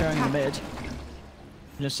also showing in the mid.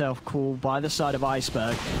 Yourself cool by the side of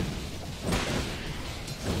Iceberg.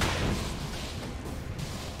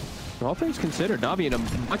 All things considered, Na'Vi in a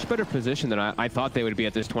much better position than I thought they would be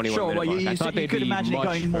at this 21-minute mark. I thought you could imagine it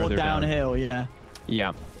going more downhill, yeah.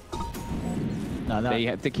 Yeah. No, they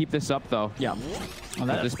have to keep this up, though. Yeah. Well,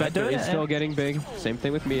 the Spectre is still getting big. Same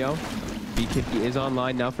thing with Mio. BKB is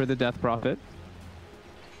online now for the Death Prophet.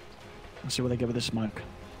 Let's see what they give with the smoke.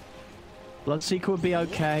 Bloodseeker would be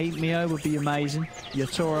okay. Mio would be amazing.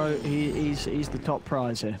 Yatoro, he's the top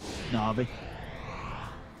prize here. Na'Vi.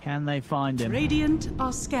 Can they find him? Radiant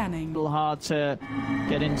are scanning. A little hard to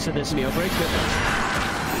get into this. Mio breaks it.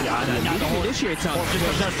 Yeah, I know. Now the whole initiates on.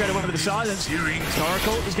 Just goes straight away with the silence.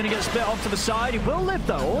 Historical is going to get split off to the side. He will live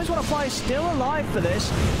though. Always Want to Fly is still alive for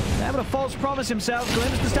this. Able to false promise himself.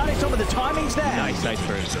 Glimpse the static top, but the timing's there. Nice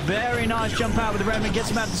burst. Very nice jump out with the Remnant. Gets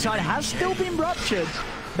him out to the side. Has still been ruptured.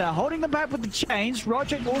 They're holding them back with the chains.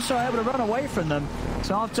 Roger also able to run away from them.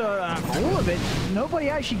 So after all of it, nobody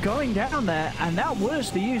actually going down there. And that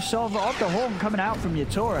was the use of the horn coming out from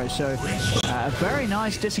Yatoro. So a very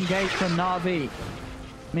nice disengage from Na'Vi.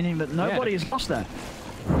 Meaning that nobody has lost there.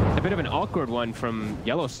 A bit of an awkward one from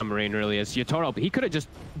Yellow Submarine, really, as Yatoro. He could have just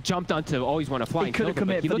jumped onto Always Want to Fly. He could have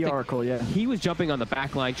committed for the Oracle, yeah. He was jumping on the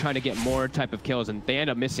back line trying to get more type of kills, and they end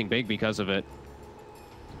up missing big because of it.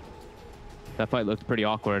 That fight looked pretty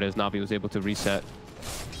awkward as Na'Vi was able to reset.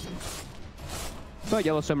 But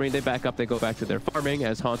Yellow Submarine, they back up, they go back to their farming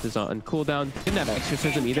as Haunt is on cooldown. Didn't have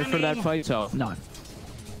Exorcism either for that fight, so... No.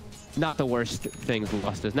 Not the worst things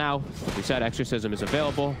lost as now. Like we said, Exorcism is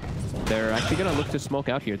available. They're actually going to look to smoke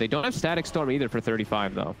out here. They don't have Static Storm either for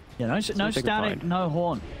 35, though. Yeah, no Static, no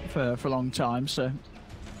Haunt for a long time, so...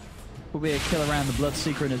 Will be a kill around the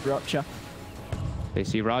Bloodseeker and his Rupture. They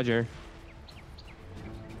see Roger.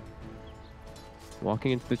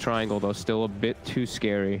 Walking into the triangle, though, still a bit too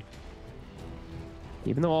scary.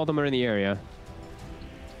 Even though all of them are in the area.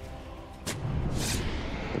 The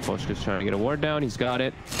Poshka's trying to get a ward down. He's got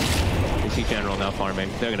it. They see General now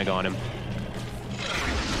farming. They're going to go on him.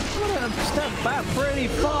 Step back pretty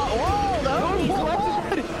far. Whoa,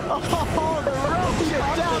 the Oh, the rupture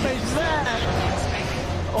damage there.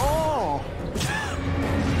 Oh.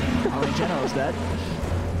 Oh, General's dead.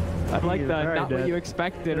 I like that. Not what you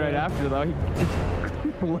expected right after, though. He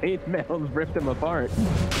blade mails ripped him apart.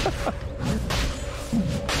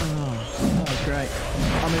 Oh, great.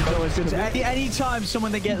 I mean, it's always good. Anytime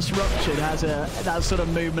someone that gets ruptured has that sort of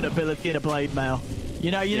movement ability in a blade mail.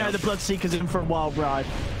 You know the Bloodseeker's in for a wild ride.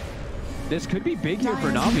 This could be big here for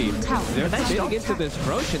Na'Vi. They're spinning into this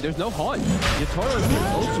Roshan. There's no Haunt. Yatoro's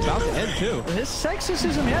about to end, too. This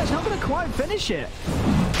Sexorcism, yeah, it's not going to quite finish it.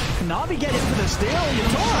 Na'Vi get into the steal.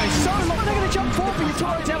 Yatoro is so long. They're going to jump forward, but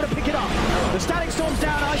Yatoro's able to pick it up. The Static Storm's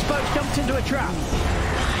down. Iceberg's jumped into a trap.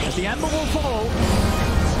 As the Ember will fall.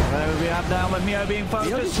 We have down with Mio being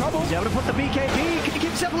focused. Trouble. He's able to put the BKB. Can he keep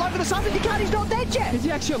himself alive for the side? He can. He's not dead yet. Is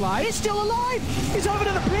he actually alive? He's still alive. He's over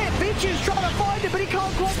to the pit. Bichu's trying to find it, but he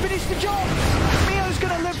can't quite finish the job. Mio's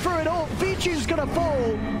going to live through it all. Bichu's going to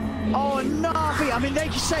fall. Oh, Na'Vi. I mean, they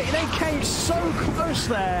came so close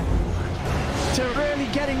there to really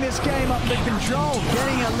getting this game under control,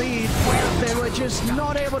 getting a lead. They were just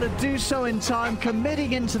not able to do so in time,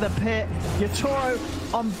 committing into the pit. Yatoro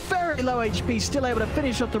on very low HP, still able to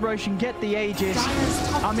finish off the Roshan, get the Aegis.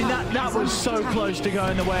 I mean, that was so close to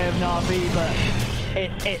going the way of Na'Vi, but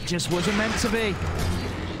it just wasn't meant to be.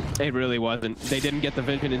 It really wasn't. They didn't get the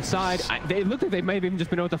vision inside. They looked like they may have even just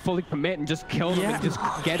been able to fully commit and just kill them and just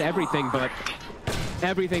get everything, but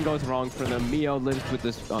everything goes wrong for them. Mio lives with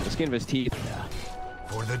this on the skin of his teeth.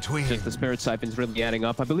 For the twins. Just the Spirit Siphon's really adding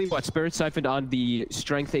up. I believe what Spirit Siphon on the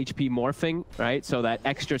strength HP morphing, right? So that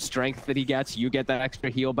extra strength that he gets, you get that extra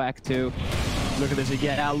heal back too. Look at this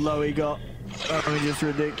again, how low he got. I mean, just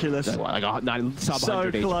ridiculous. Like sub So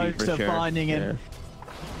 100 close HP for to sure. finding him. Yeah.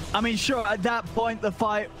 I mean, sure, at that point, the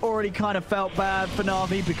fight already kind of felt bad for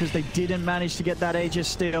Na'Vi because they didn't manage to get that Aegis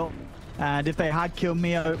steal. And if they had killed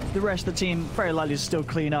Mio, the rest of the team very likely to still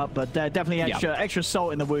clean up, but definitely extra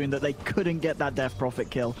salt in the wound that they couldn't get that Death Prophet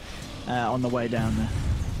kill on the way down there.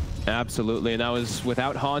 Absolutely, and that was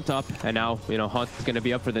without Haunt up, and now, you know, Haunt is going to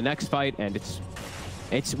be up for the next fight, and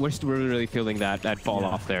we're really feeling that fall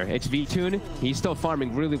off there. It's V-Tune. He's still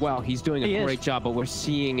farming really well. He's doing a great job, but we're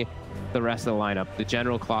seeing the rest of the lineup. The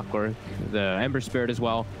General Clockwork, the Ember Spirit as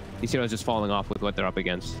well. These heroes just falling off with what they're up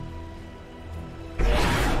against.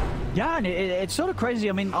 Yeah, and it's sort of crazy.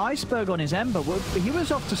 I mean, Iceberg on his Ember, he was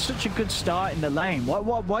off to such a good start in the lane.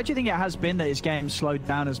 Why do you think it has been that his game slowed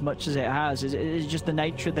down as much as it has? Is it just the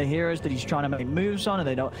nature of the heroes that he's trying to make moves on? Are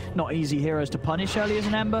they not easy heroes to punish early as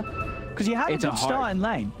an Ember? Because he had a good start in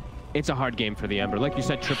lane. It's a hard game for the Ember. Like you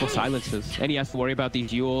said, triple silences. And he has to worry about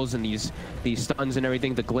these Yules and these stuns and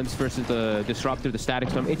everything, the Glimpse versus the Disruptor, the Static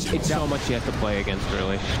Storm. It's so much he has to play against,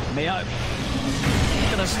 really. Mio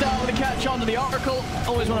gonna start with a catch onto the Oracle.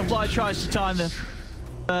 Always want to fly, tries to time the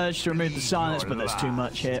urge to remove the silence, but there's too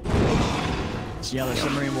much here. This Yellow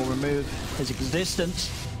Submarine will remove his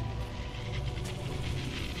existence.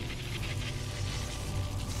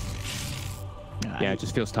 Yeah, it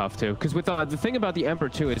just feels tough too. Because with the thing about the Emperor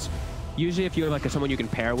too is, usually if you're like someone you can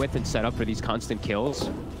pair with and set up for these constant kills,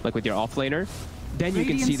 like with your offlaner, then you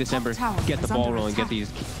can see this Ember get the ball rolling, get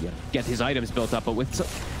his items built up. But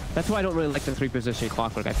that's why I don't really like the 3-position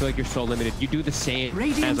Clockwork. I feel like you're so limited. You do the same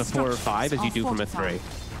as a 4 or 5 as you do from a 3.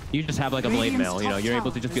 You just have like a blade mail. You know, you're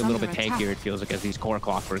able to just be a little bit tankier. It feels like as these core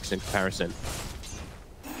Clockworks in comparison.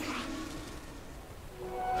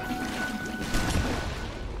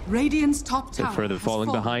 Radiant's top tower Further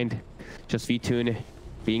falling behind, just V-Tune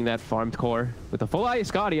being that farmed core with a full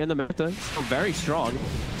Iascati and the meta, still very strong,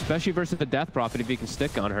 especially versus the Death Prophet if he can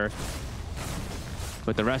stick on her.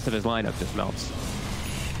 But the rest of his lineup just melts.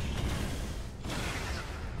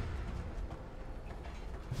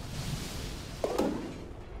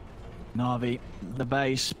 Na'Vi, the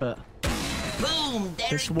base, but Boom! There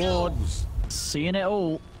this it ward, goes. seeing it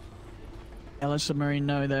all. Yellow Submarine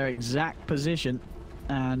know their exact position.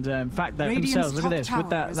 And in fact, they themselves, look at this, with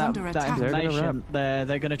that information, they're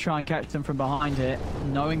going to try and catch them from behind here,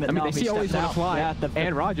 knowing that Na'Vi they always want to fly.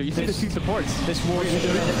 And Roger, you see the 2 supports. This ward's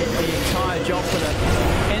doing the entire job for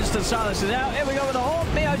them. Instant silence is out. Here we go with the Hawk.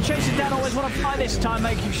 Mio chasing down, always want to fly this time,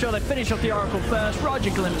 making sure they finish off the Oracle first. Roger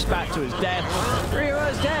glimpses back to his death.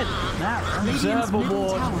 Rio's dead. That observable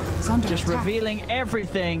ward just revealing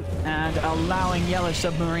everything and allowing Yellow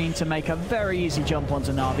Submarine to make a very easy jump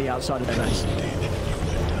onto Na'Vi outside of their base.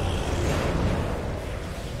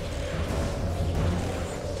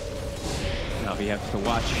 We have to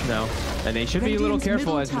watch now, and they should be a little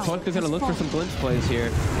careful as Matoka is going to look for some glimpse plays here.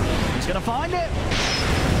 He's going to find it.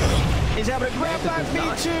 He's able to grab back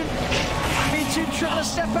V-Tune. V-Tune trying to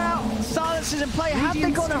step out. Silence is in play. Have they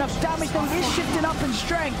got enough damage? Though he is shifting up in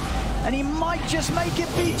strength, and he might just make it.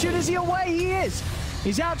 V-Tune, is he away? He is.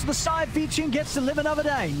 He's out to the side. V-Tune gets to live another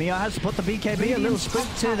day. Mio has to put the BKB a little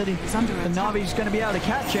spooked too that the Na'Vi's going to be able to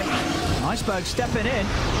catch it. Iceberg stepping in,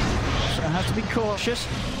 so have to be cautious.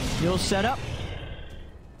 You'll set up.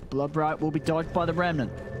 Bloodbright will be dodged by the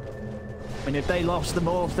Remnant. I mean, if they lost the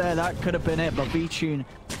morph there, that could have been it. But V-Tune,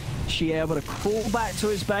 she able to crawl back to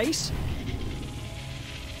his base.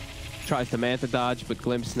 Tries to Manta dodge, but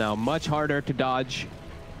Glimpse now much harder to dodge.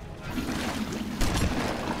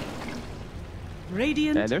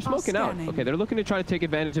 Radiant and they're smoking out. Okay, they're looking to try to take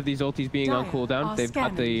advantage of these ultis being on cooldown. They've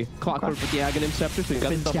got the Clockwork with the Aghanim Scepter, so they've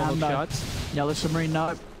got the double shots. Yellow Submarine,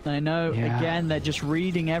 no. They know, again, they're just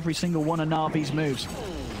reading every single one of Na'Vi's moves.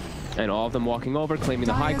 And all of them walking over, claiming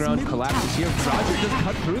the high ground. Collapses here. Roger just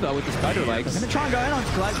cut through, though, with the spider legs. They're going to try and go in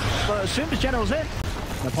on Collapse, but as soon as General's in,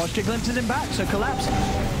 the posture glimpses him back, so Collapse.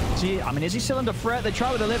 See, I mean, is he still under threat? They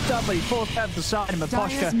try with a lift up, but he forced out the side, and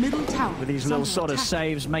Posture with these little sort of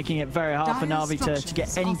saves, making it very hard for Na'Vi to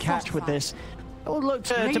get any catch with this. We'll look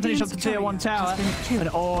to finish off the tier 1 tower. And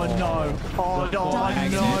oh no. Oh no.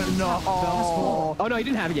 Oh no, he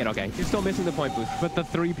didn't have it yet. Okay. He's still missing the point boost. But the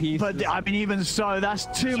 3-piece. But I mean, even so, that's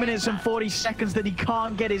 2 minutes and 40 seconds that he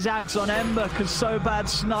can't get his axe on Ember because so bad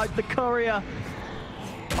sniped the courier.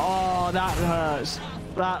 Oh, that hurts.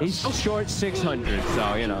 He's still short 600,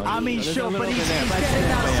 so you know. I mean, sure, but he's getting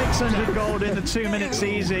that 600 gold in the 2 minutes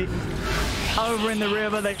easy. Over in the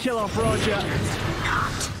river, they kill off Roger.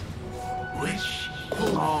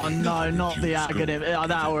 Oh no, not the Aghanim. Oh,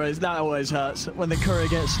 that always hurts. When the courier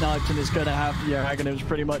gets sniped and it's going to have your Aghanim's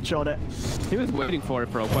pretty much on it. He was waiting for it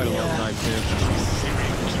for quite a long time too.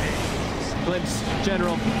 Glimpse,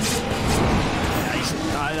 General.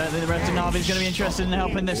 I don't think the rest of Na'Vi's going to be interested in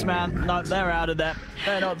helping this man. No, they're out of there.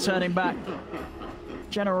 They're not turning back.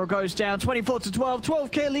 General goes down, 24 to 12.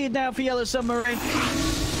 12k lead now for Yellow Submarine.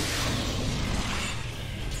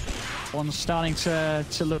 One's starting to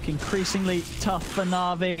look increasingly tough for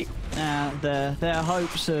Na'Vi, and their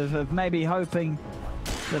hopes of maybe hoping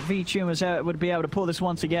that VTune would be able to pull this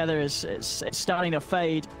one together is starting to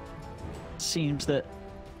fade. Seems that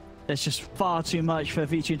there's just far too much for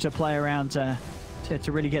VTune to play around to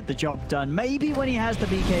really get the job done. Maybe when he has the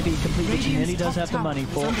BKB complete, which he really does have the money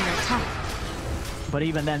for. But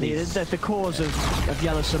even then, the cores of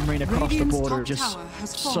Yellow Submarine across the board are just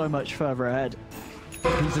so much further ahead.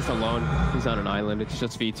 He's just alone. He's on an island. It's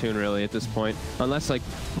just VTune really at this point. Unless like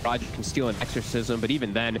Roger can steal an exorcism, but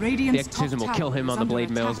even then, the exorcism will kill him on the blade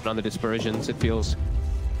mills and on the dispersions. It feels,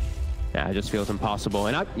 yeah, it just feels impossible.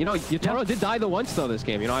 And Yatoro did die the once though this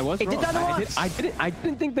game. I was wrong. Did die the once. I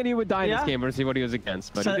didn't think that he would die in this game or see what he was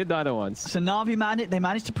against, but he did die the once. So Na'Vi they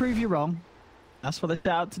managed to prove you wrong. That's what they set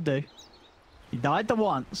out to do. He died the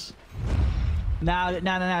once. Now,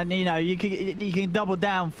 you can double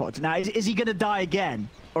down for it. Now, is he going to die again?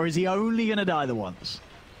 Or is he only going to die the once?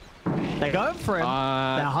 They're going for him.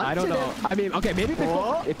 I don't know. I mean, okay, maybe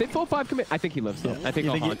if they full 5 commit, I think he lives though. I think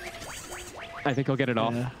he'll get it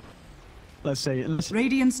off. Let's see.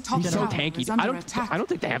 Radiant's top He's so tower tanky. is under attack. I don't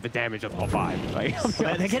think they have the damage of all 5. Like,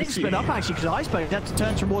 they're getting split up actually because Iceberg had to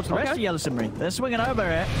turn towards the rest of Yellow Submarine. They're swinging over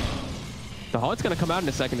it. The Hog's going to come out in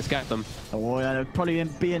a second to scat them. Oh, yeah, it'd probably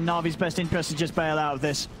be in Na'Vi's best interest to just bail out of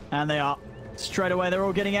this. And they are. Straight away, they're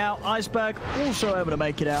all getting out. Iceberg also able to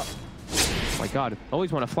make it out. Oh my god.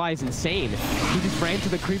 Always Want to Fly is insane. He just ran to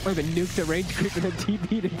the creeper and nuked the range creeper and then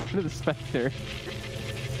TP'd in front of the Spectre.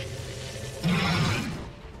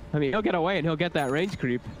 I mean, he'll get away and he'll get that range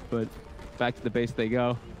creep, but back to the base they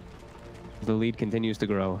go. The lead continues to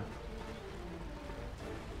grow.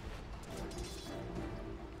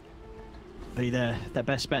 Be their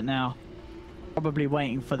best bet now. Probably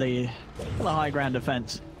waiting for the high ground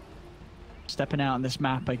defense. Stepping out on this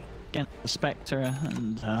map against the Spectre,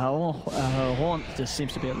 and her Haunt just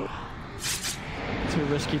seems to be a little too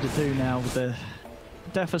risky to do now with the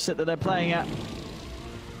deficit that they're playing at.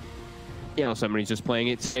 Yeah, Submarine's just playing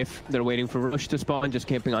it safe. They're waiting for Rush to spawn, just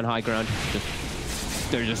camping on high ground.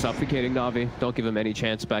 They're just suffocating Na'Vi. Don't give them any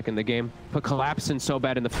chance back in the game. Put Collapsing so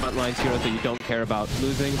bad in the front lines here that you don't care about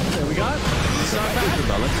losing. There we go. It's not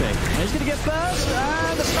bad. Let's see. He's going to get first,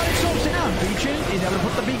 and the Sonic sorts down. VTune, he's able to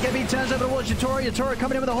put the BKB, turns over towards Yatoro. Yatoro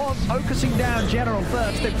coming in with a Hawk, focusing down General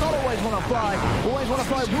first. They've not always want to fly. Always want to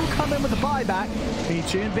fly. Will come in with the buyback.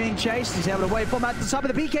 VTune being chased. He's able to wait for him at the top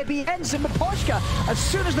of the BKB ends. And Maposhka, as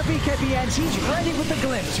soon as the BKB ends, he's ready with the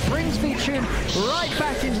glimpse. Brings VTune right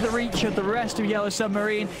back into the reach of the rest of Yellow Submarine.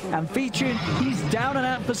 And VTune, he's down and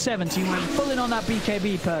out for 70. Went full in on that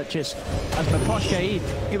BKB purchase. As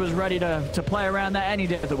Maposhka, he was ready to play around that any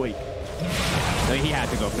day of the week. No, he had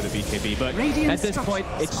to go for the BKB, but at this point,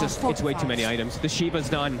 it's way too many items. The Shiva's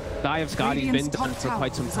done. The Eye of Scotty's been done for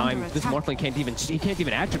quite some time. This Morphling can't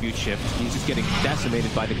even attribute shift. He's just getting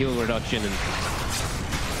decimated by the heal reduction. And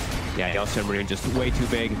yeah, Yellow Submarine just way too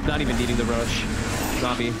big. Not even needing the rush.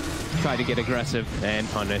 Na'Vi tried to get aggressive and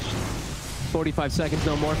punished. 45 seconds,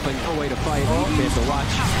 no Morphling, no way to fight. Oh, they have to watch.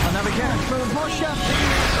 Another carry for Maposhka.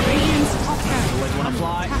 Radiant's top tower Always want to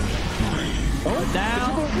fly. Oh,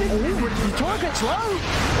 down. Oh, the target's low.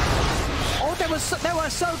 Oh, they were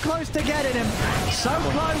so close to getting him. So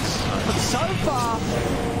close, but so far.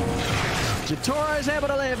 Jatoro is able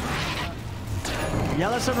to live.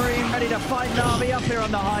 Yellow Submarine ready to fight Na'Vi up here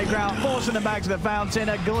on the high ground, forcing them back to the fountain.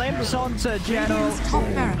 A glimpse onto General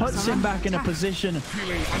puts him back in a position.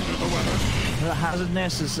 The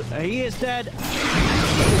hazardness is he is dead.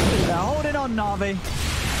 They're holding on Na'Vi.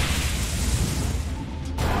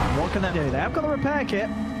 What can they do? They have got a repair kit.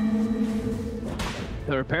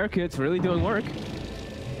 The repair kit's really doing work.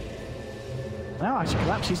 Now actually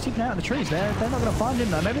Collapse, he's keeping out in the trees. They're not going to find him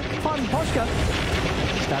though. Maybe they can find Poshka.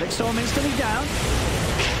 Static Storm instantly down.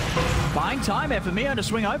 Buying time here for Mio to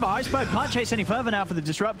swing over. Iceberg can't chase any further now for the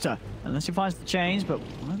Disruptor. Unless he finds the chains, but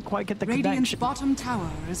won't quite get the Radiant's connection. bottom tower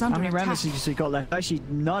is under How many attack. remnants has he got left? Actually,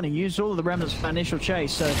 none. He used all of the remnants for that initial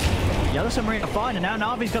chase. So, Yellow Submarine are fine, and now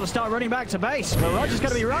Na'Vi's got to start running back to base. But Roger's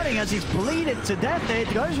going to be running as he's bleeded to death.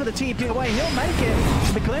 It goes for the TP away. He'll make it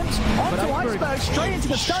to the glimpse. Onto Iceberg, straight into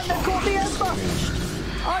the stun. Then caught the Ember.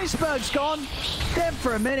 Iceberg's gone. Dead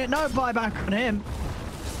for a minute. No buyback on him.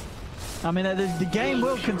 I mean, the game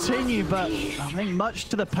will continue, but I think much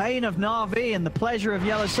to the pain of Na'Vi and the pleasure of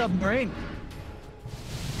Yellow Submarine.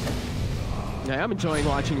 Yeah, I'm enjoying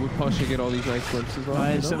watching Push get all these nice glimpses as well.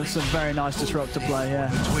 Right, so some very nice disruptor play,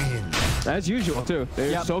 yeah. As usual, too.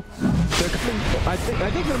 They're they're coming. I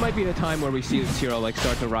think there might be a time where we see this hero like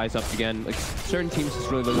start to rise up again. Like certain teams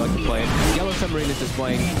just really like to play it. Yellow Submarine is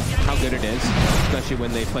displaying how good it is, especially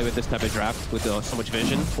when they play with this type of draft with so much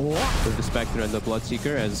vision. With the Spectre and the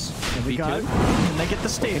Bloodseeker as B2. Can they get the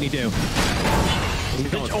steal? What can he do?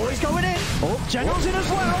 He's going in. Oh, General's in as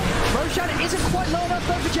well. Roshan isn't quite low enough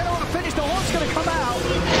though for General to finish. The horn's going to come out.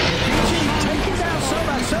 Taking down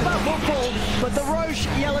Sobat will fall, but the Roche,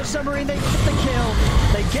 Yellow Submarine, they get the kill.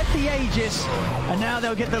 They get the Aegis, and now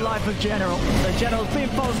they'll get the life of General. The General's been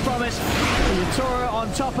false promise. Yatora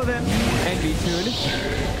on top of him. And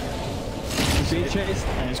B2. Being chased.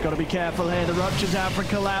 And he's got to be careful here. The Rupture's out for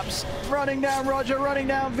collapse. Running down Roger, running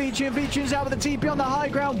down Vici. Vici's out with the TP on the high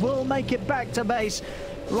ground. Will make it back to base.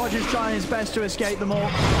 Roger's trying his best to escape them all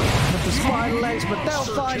with the spider legs, but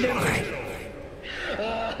they'll find him.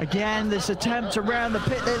 Again, this attempt around the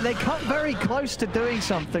pit. They come very close to doing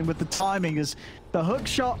something with the timing as the hook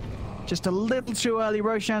shot just a little too early.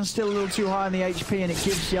 Roshan's still a little too high on the HP, and it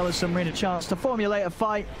gives Yellow Submarine a chance to formulate a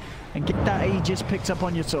fight and get that Aegis picked up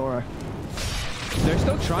on Yatora. They're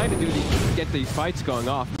still trying to get these fights going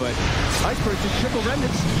off, but Iceberg just triple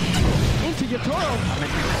remnants into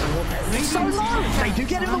Yatoro. He's so low! They do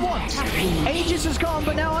get him the once. Aegis is gone,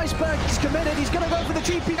 but now Iceberg is committed. He's going to go for the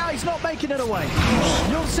TP. Now he's not making it away.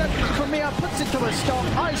 Yulset from Mia puts it to a stop.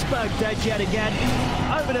 Iceberg dead yet again.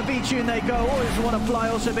 Over to V-Tune they go. Always want to fly,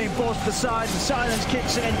 also being forced to the side. The silence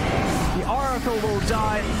kicks in. The Oracle will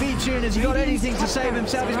die. V-Tune, has he got anything to save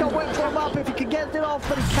himself? He's got wet form up if he can get it off,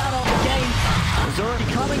 but he cannot. The game is already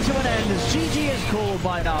coming to an end as GG is called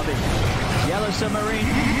by Na'Vi. Yellow Submarine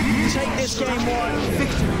take this game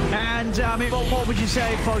one. And I mean, what would you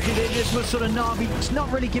say, Foggy? This was sort of Na'Vi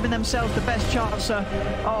not really giving themselves the best chance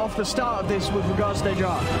off the start of this with regards to their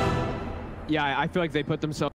draft. Yeah, I feel like they put themselves